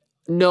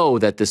know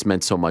that this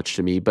meant so much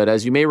to me, but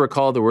as you may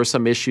recall, there were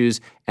some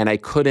issues, and I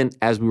couldn't,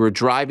 as we were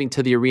driving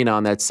to the arena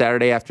on that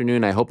Saturday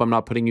afternoon, I hope I'm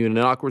not putting you in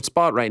an awkward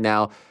spot right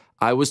now,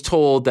 I was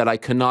told that I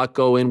could not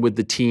go in with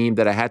the team,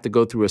 that I had to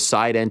go through a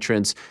side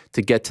entrance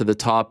to get to the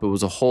top. It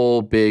was a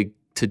whole big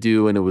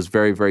to-do, and it was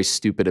very, very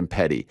stupid and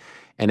petty.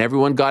 And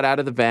everyone got out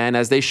of the van,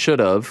 as they should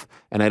have,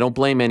 and I don't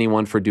blame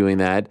anyone for doing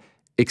that,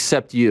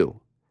 except you.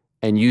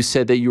 And you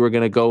said that you were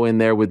going to go in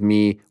there with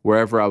me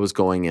wherever I was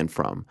going in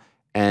from.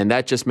 And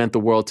that just meant the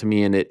world to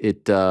me, and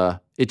it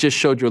just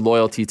showed your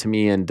loyalty to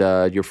me and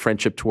your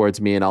friendship towards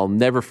me, and I'll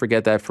never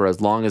forget that for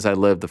as long as I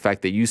live, the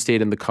fact that you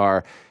stayed in the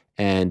car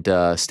and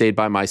stayed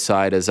by my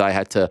side as I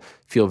had to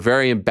feel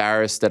very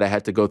embarrassed that I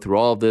had to go through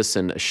all of this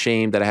and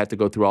ashamed that I had to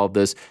go through all of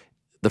this.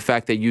 The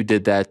fact that you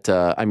did that,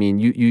 I mean,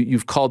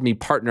 you've called me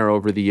partner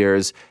over the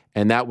years,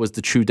 and that was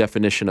the true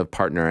definition of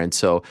partner. And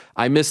so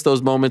I miss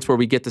those moments where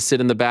we get to sit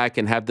in the back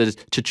and have the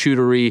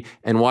charcuterie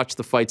and watch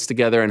the fights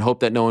together and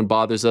hope that no one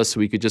bothers us so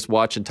we could just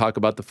watch and talk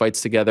about the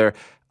fights together.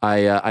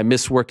 I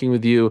miss working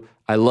with you.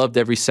 I loved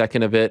every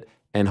second of it.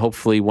 And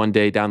hopefully one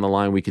day down the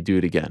line, we could do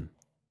it again.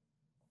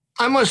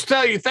 I must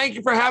tell you, thank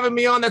you for having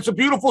me on. That's a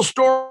beautiful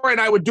story, and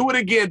I would do it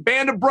again.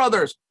 Band of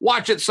Brothers.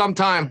 Watch it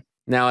sometime.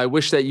 Now, I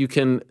wish that you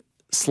can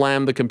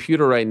slam the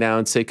computer right now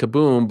and say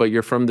kaboom, but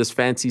you're from this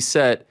fancy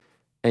set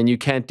and you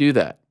can't do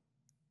that.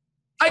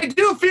 I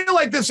do feel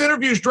like this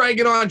interview is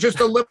dragging on just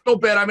a little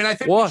bit. I mean, I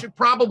think we should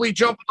probably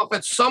jump off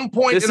at some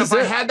point. And if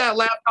I had that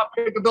laptop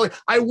capability,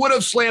 I would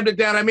have slammed it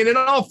down. I mean, in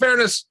all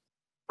fairness,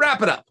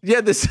 wrap it up.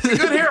 Yeah, this is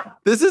good here.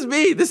 This is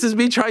me. This is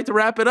me trying to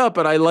wrap it up,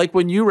 but I like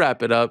when you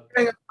wrap it up.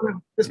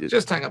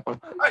 Just hang up.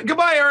 Right,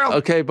 goodbye, Ariel.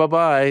 Okay,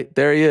 bye-bye.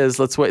 There he is.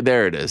 Let's wait.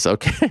 There it is.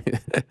 Okay.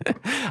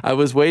 I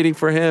was waiting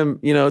for him,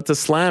 to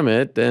slam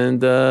it,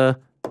 and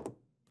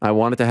I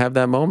wanted to have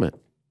that moment.